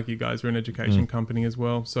educational, like you guys, we're an education company as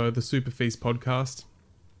well. So the Super Feast podcast,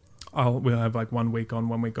 we'll have like 1 week on,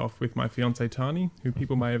 1 week off with my fiance Tani, who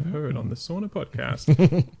people may have heard on the Sauna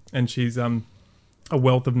podcast. And she's a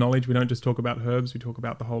wealth of knowledge. We don't just talk about herbs, we talk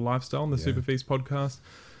about the whole lifestyle on the Super Feast podcast.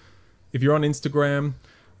 If you're on Instagram,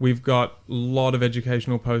 we've got a lot of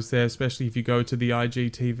educational posts there, especially if you go to the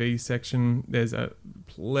IGTV section. There's a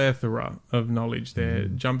plethora of knowledge there.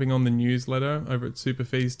 Jumping on the newsletter over at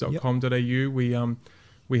superfeast.com.au,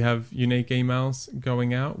 we have unique emails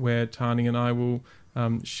going out where Tani and I will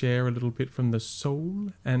share a little bit from the soul.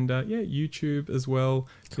 And YouTube as well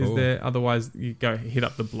is there. Otherwise, you go hit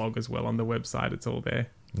up the blog as well on the website. It's all there.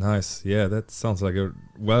 Nice. Yeah, that sounds like a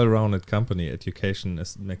well-rounded company. Education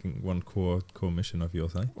is making one core mission of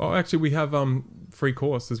yours, eh? Well, actually, we have free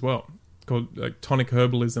course as well called Tonic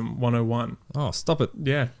Herbalism 101. Oh, stop it.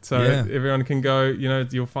 Yeah. So everyone can go,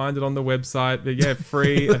 you'll find it on the website. But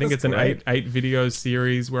free. I think it's an eight video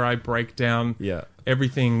series where I break down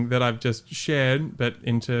everything that I've just shared, but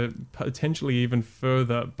into potentially even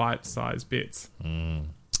further bite-sized bits.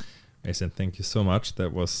 Mason, thank you so much.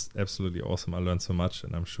 That was absolutely awesome. I learned so much,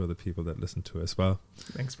 and I'm sure the people that listen to as well.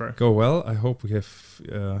 Thanks, bro. Go well. I hope we have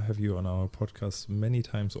you on our podcast many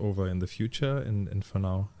times over in the future. And for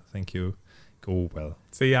now, thank you. Go well.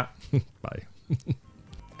 See ya. Bye.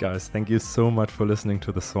 Guys, thank you so much for listening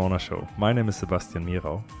to the Sauna Show. My name is Sebastian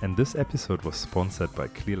Mirau, and this episode was sponsored by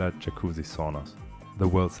Clearlight Jacuzzi Saunas, the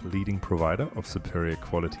world's leading provider of superior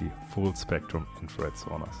quality full-spectrum infrared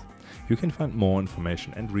saunas. You can find more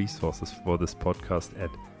information and resources for this podcast at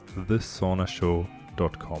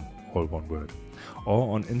thesaunashow.com, all one word,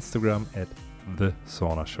 or on Instagram at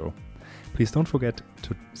thesaunashow. Please don't forget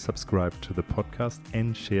to subscribe to the podcast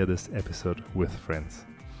and share this episode with friends.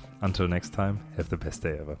 Until next time, have the best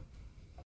day ever.